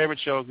Rosen's favorite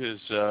show is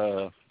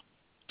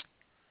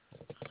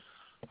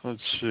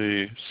Let's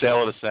see.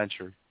 Sale of the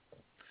century.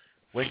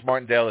 Wink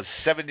Martindale is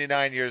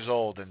 79 years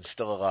old and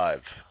still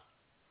alive.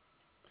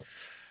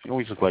 He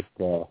always looked like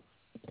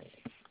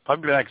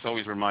Pugby X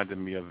always reminded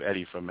me of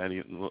Eddie from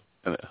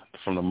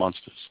the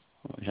Munsters.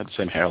 He had the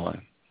same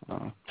hairline.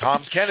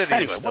 Tom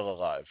Kennedy is still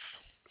alive.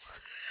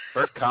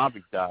 Bert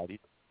Convict died.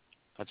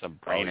 That's a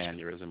brain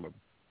aneurysm.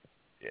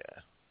 Yeah,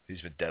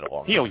 he's been dead a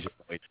long time. He always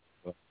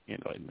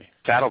annoyed me.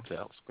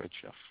 Tattletales, great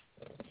show.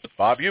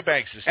 Bob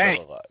Eubanks is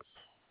still alive.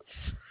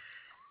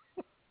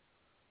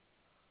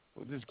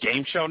 This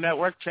game show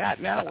network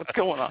chat now? What's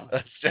going on?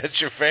 That's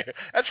your favorite.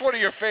 That's one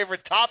of your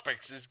favorite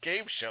topics is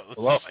game shows.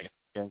 Love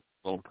it.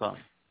 Long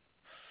time.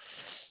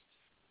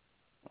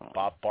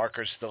 Bob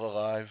Barker's still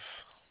alive.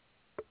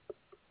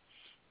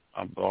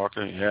 Bob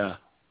Barker, yeah.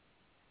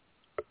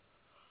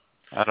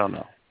 I don't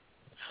know.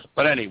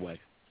 But anyway,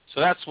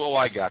 so that's what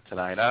I got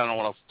tonight. I don't know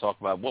what else to talk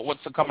about.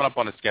 What's coming up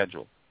on the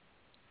schedule?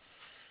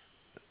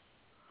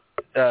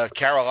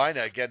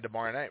 Carolina again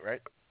tomorrow night,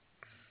 right?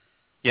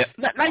 Yeah,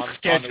 nice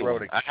schedule. On the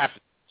road.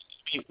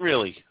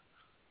 Really,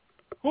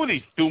 who are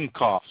these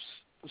doomkoffs?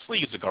 This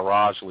league is a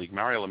garage league.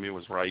 Mario Lemieux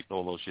was right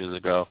all those years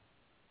ago.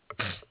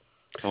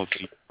 Don't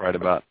think right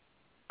about.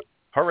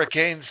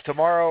 Hurricanes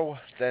tomorrow,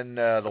 then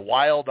the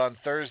Wild on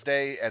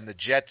Thursday, and the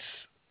Jets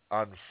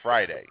on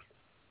Friday.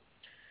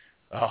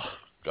 Oh,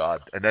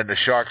 God. And then the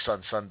Sharks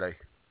on Sunday.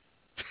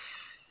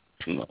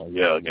 Oh,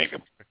 yeah, they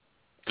get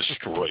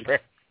destroyed.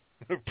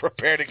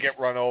 Prepare to get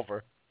run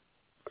over.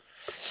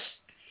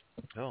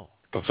 Oh.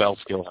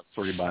 Pavelski will have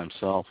 3 by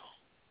himself.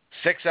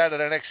 6 out of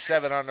the next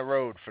 7 on the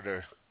road for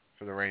the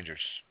Rangers.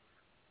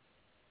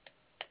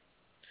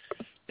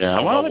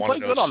 Yeah, well, they play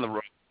good on the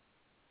road.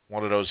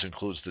 One of those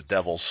includes the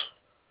Devils.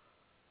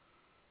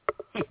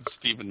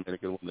 Steven made a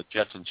good one, the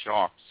Jets and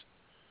Sharks.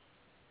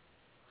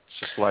 It's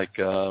just like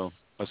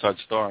West Side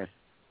Story.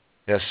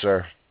 Yes,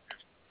 sir.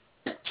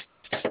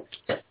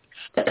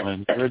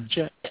 When you're a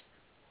Jet.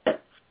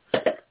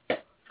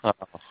 Oh,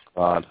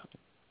 God.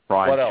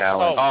 Brian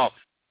Callen.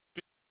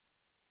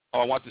 Oh,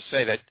 I want to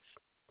say that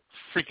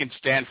freaking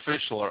Stan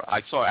Fischler,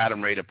 I saw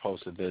Adam Rader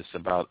posted this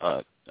about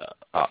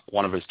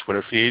one of his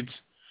Twitter feeds,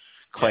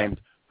 claimed,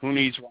 who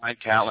needs Ryan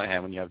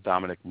Callahan when you have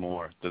Dominic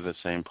Moore? They're the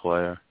same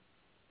player.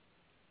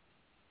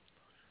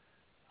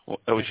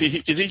 Well, is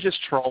he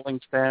just trolling,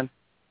 Stan?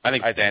 I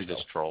think Stan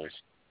just trolls.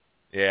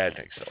 Yeah, I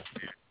think so.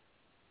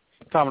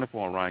 Dominic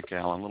Moore and Ryan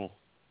Callahan,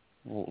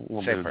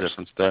 little bit of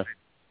difference there.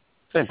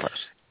 Same person.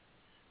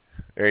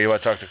 Here, you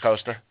want to talk to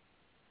Coaster?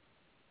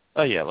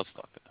 Oh, yeah, let's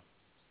talk to him.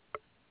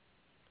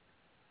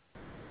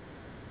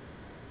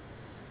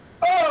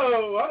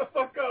 Oh, how the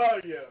fuck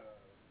are you?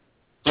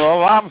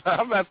 Well,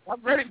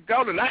 I'm ready to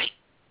go tonight.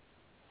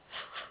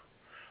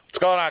 What's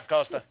going on,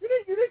 Costa? You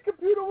need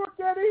computer work,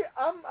 Eddie?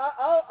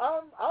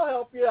 I'll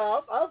help you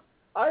out.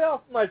 I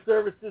offer my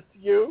services to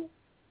you.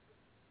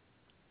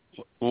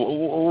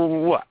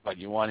 What? But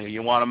you want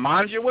to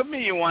manja with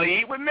me? You want to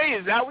eat with me?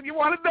 Is that what you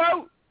want to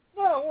do?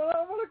 No,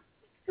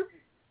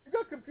 you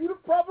got computer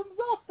problems?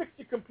 I'll fix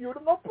your computer,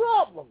 no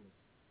problem.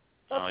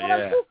 That's what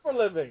I do for a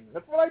living.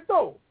 That's what I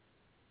do.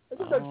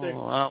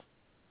 Well,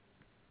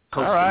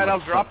 all right,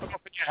 I'll drop it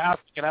off at your house.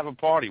 You can have a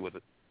party with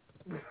it.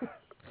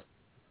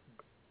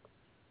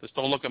 Just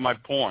don't look at my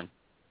porn.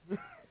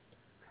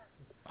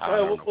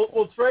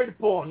 We'll trade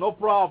porn, no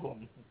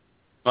problem.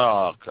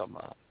 Oh, come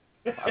on.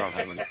 I don't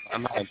have any.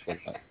 I'm not into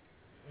that.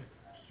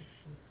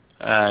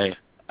 I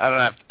don't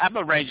have. I'm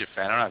a Ranger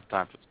fan. I don't have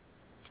time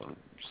for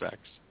sex.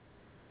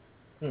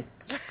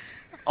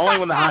 Only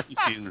when the hockey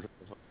season's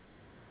over.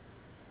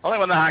 Only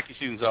when the hockey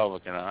season's over,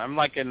 can I? I'm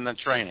like in the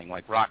training,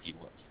 like Rocky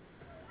was.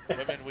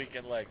 Women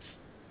weekend legs.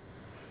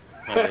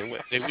 They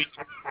weekend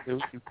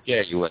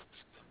gay legs.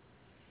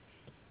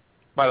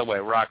 By the way,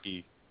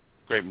 Rocky,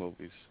 great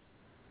movies.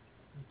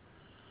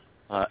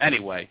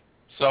 Anyway,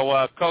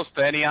 so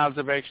Costa, any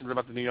observations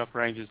about the New York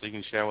Rangers that you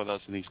can share with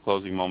us in these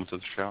closing moments of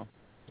the show?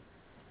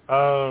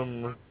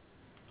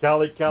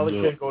 Callie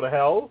can't go to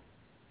hell,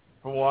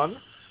 for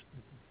one.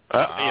 You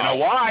know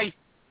why?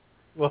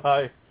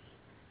 Why?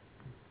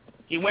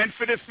 He went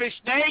for the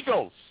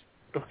Fishnagels.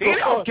 He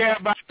don't care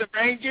about the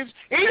Rangers.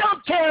 He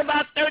don't care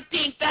about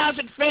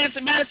 13,000 fans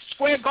in Madison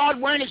Square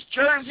Garden wearing his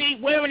jersey,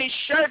 wearing his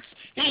shirts.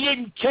 He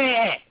didn't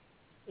care.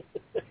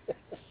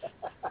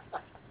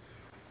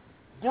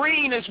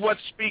 Green is what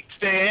speaks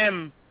to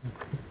him.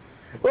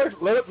 Let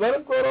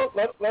him go.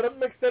 Let him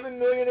make $7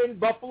 million in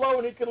Buffalo,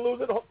 and he can lose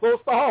it close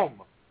to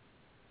home.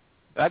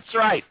 That's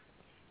right.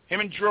 Him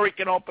and Drury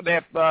can open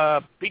their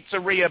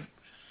pizzeria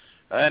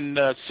and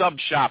sub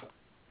shop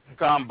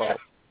combo.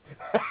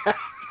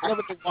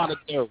 Whatever they want to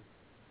do.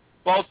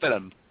 Both of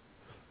them.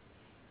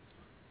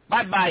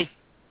 Bye-bye.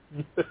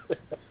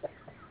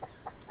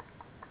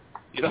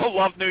 You don't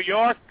love New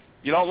York?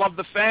 You don't love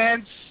the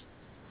fans?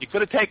 You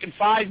could have taken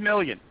 $5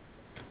 million.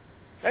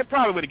 They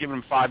probably would have given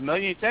him $5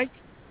 million, you think?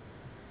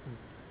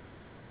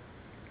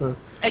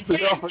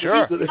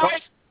 Sure.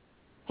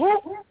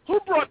 Who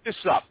brought this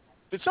up?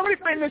 Did somebody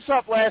bring this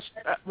up last?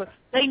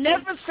 They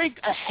never think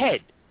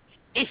ahead.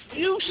 If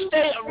you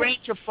stay a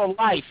Ranger for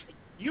life,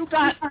 you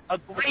got a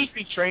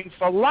gravy train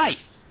for life.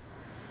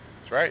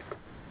 That's right.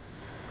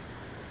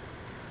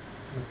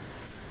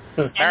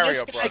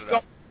 Mario brought it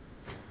up.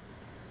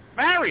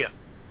 Mario,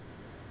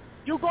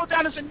 you go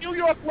down as a New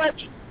York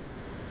legend.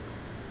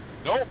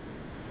 No,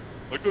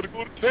 I gotta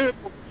go to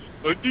Tampa.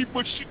 I need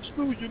my $6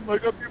 million. I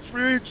got to be a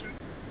free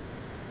agent.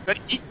 Then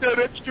eat that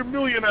extra $1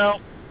 million out.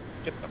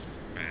 Get the f***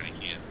 out of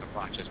here, the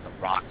Rochester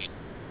Rocket.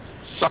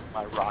 Suck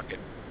my rocket.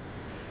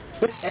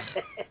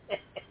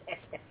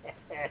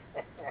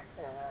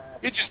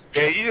 You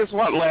just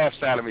want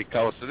laughs out of me,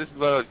 Costa. This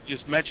is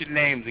just mention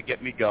names and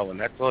get me going.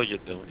 That's all you're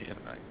doing here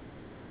tonight.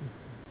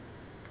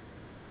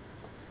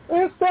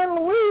 And San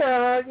Luis,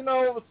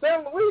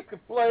 San Luis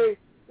could play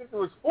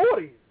into his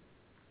 40s.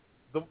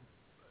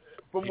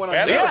 From what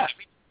I know.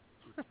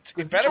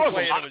 He better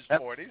play into his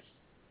 40s.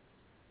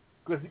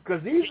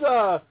 Because he's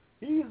a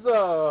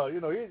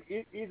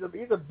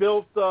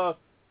built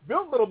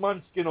little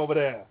munchkin over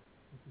there.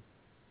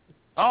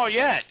 Oh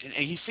yeah, and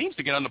he seems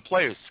to get on the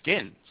players'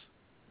 skins.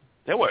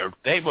 They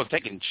were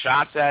taking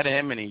shots at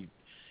him, and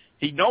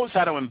he knows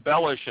how to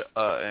embellish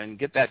and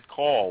get that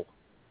call.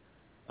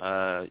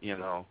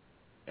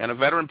 And a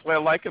veteran player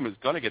like him is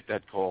going to get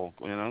that call.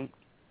 And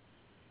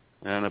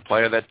a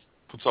player that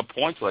puts up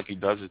points like he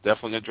does is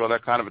definitely going to draw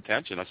that kind of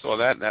attention. I saw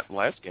that in that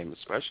last game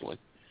especially.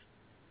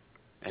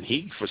 And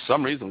he, for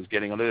some reason, was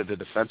getting under the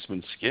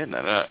defenseman's skin.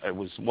 And it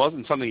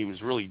wasn't something he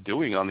was really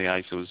doing on the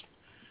ice. It was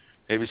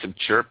maybe some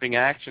chirping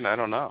action. I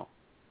don't know.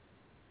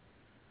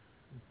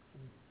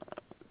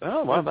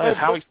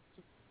 Howie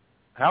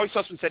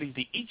Sussman said he's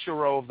the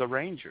Ichiro of the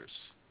Rangers.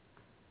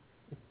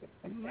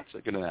 That's a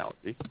good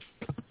analogy,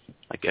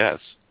 I guess.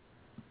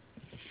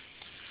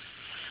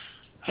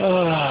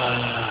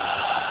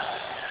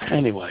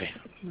 Anyway,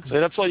 so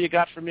that's all you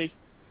got for me?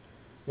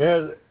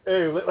 Yeah,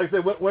 hey, like I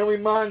said, when we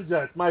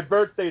manja, it's my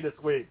birthday this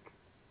week.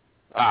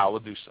 We'll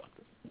do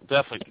something. We'll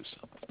definitely do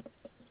something.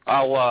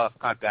 I'll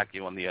contact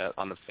you on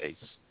the face.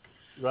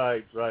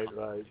 Right.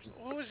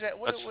 What was that?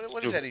 What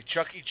is that?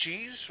 Chuck E.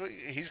 Cheese?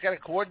 He's got to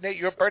coordinate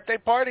your birthday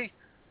party?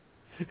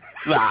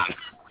 Nah.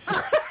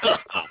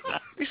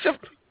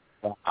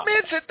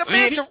 The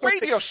man's a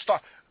radio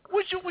star.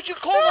 Would you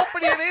call up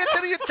and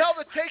Anthony and tell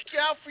him to take you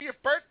out for your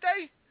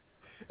birthday?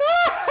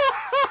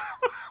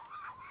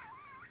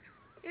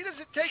 He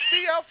doesn't take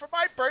me out for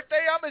my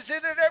birthday. I'm his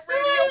internet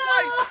radio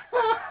wife.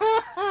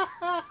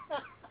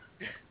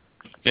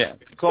 Yeah,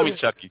 call me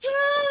Chuck E. Cheese.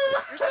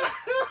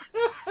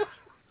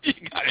 You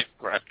got it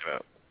cracked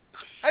up.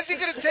 How's he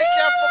going to take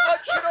you out for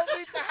lunch? You don't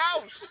leave the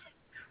house.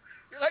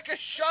 You're like a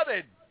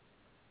shut-in.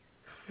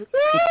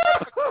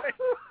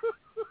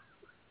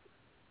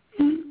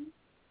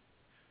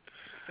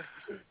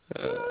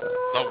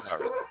 Don't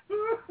worry.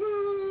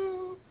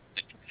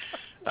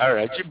 All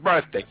right, it's your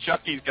birthday.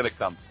 Chucky's going to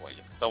come for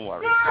you. Don't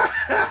worry.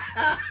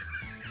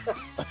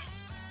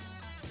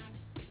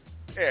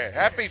 Yeah,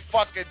 happy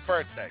fucking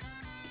birthday.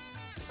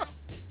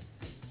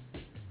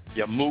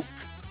 You mook.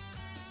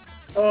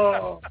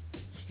 Oh,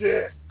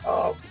 shit.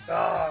 Oh,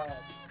 God.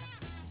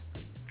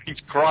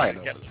 He's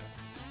crying. You're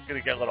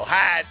going to get little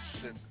hats,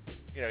 and,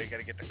 you got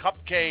to get the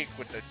cupcake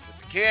with the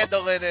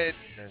candle in it.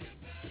 And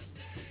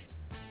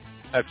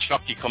have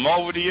Chucky come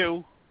over to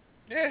you.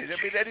 Yeah, I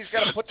mean, then he's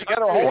got to put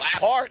together a whole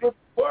party. Of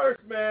course,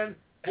 man.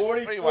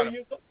 42 years old,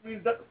 I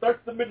mean, that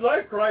starts the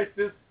midlife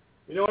crisis.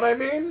 You know what I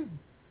mean?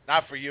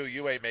 Not for you.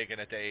 You ain't making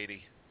it to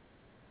 80.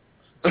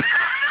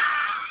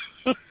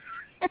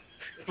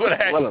 You would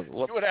have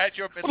had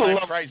your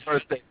midlife crisis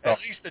at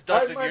least a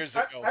dozen years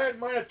ago. I had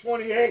mine at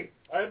 28.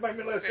 I had my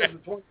midlife crisis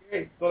at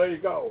 28, so there you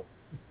go.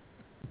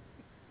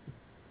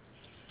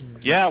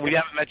 Yeah, we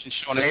haven't mentioned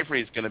Sean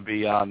Avery is going to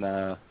be on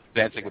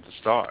Dancing with the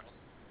Stars.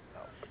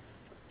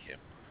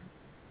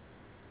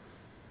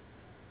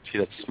 See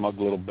that smug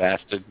little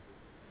bastard?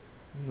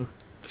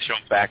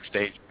 Shown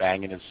backstage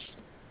banging his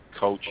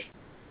coach.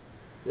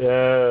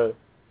 Yeah,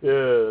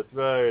 that's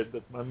right.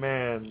 That's my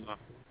man.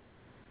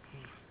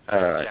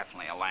 All right.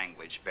 Definitely a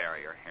language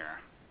barrier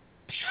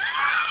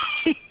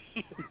here.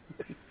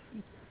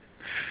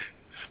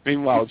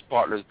 Meanwhile, his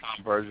partner is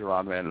Tom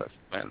Bergeron, man.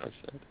 That's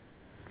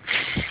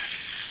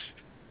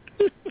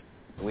it.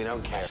 We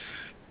don't care.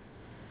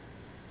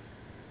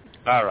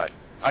 All right.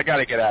 I got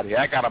to get out of here.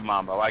 I got a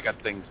mambo. I got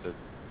things to see.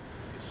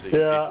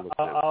 Yeah,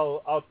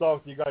 I'll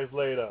talk to you guys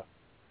later.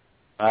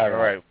 All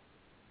right.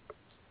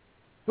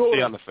 See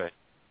you on the face.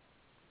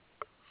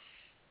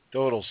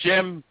 Doodles.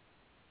 Jim,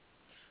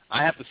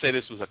 I have to say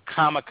this was a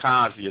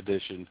kamikaze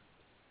edition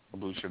of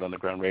Blueshirt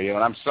Underground Radio,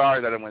 and I'm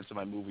sorry that I went to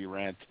my movie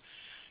rant.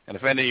 And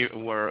if any of you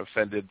were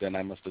offended, then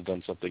I must have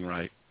done something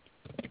right.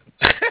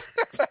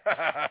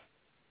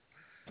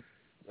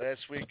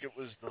 Last week it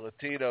was the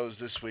Latinos.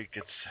 This week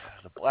it's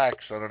the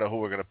blacks. I don't know who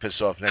we're going to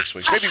piss off next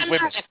week. Maybe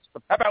women.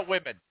 How about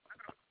women?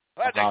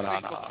 No.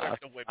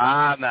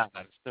 I'm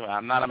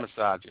not a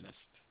misogynist.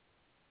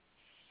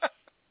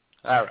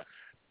 All right.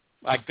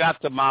 I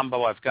got the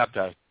mambo. I've got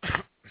to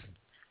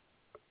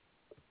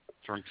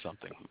drink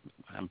something.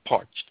 I'm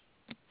parched.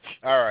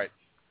 All right.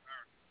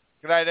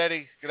 Good night,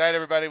 Eddie. Good night,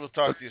 everybody. We'll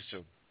talk to you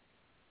soon.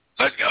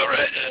 Let's go,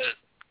 Rangers!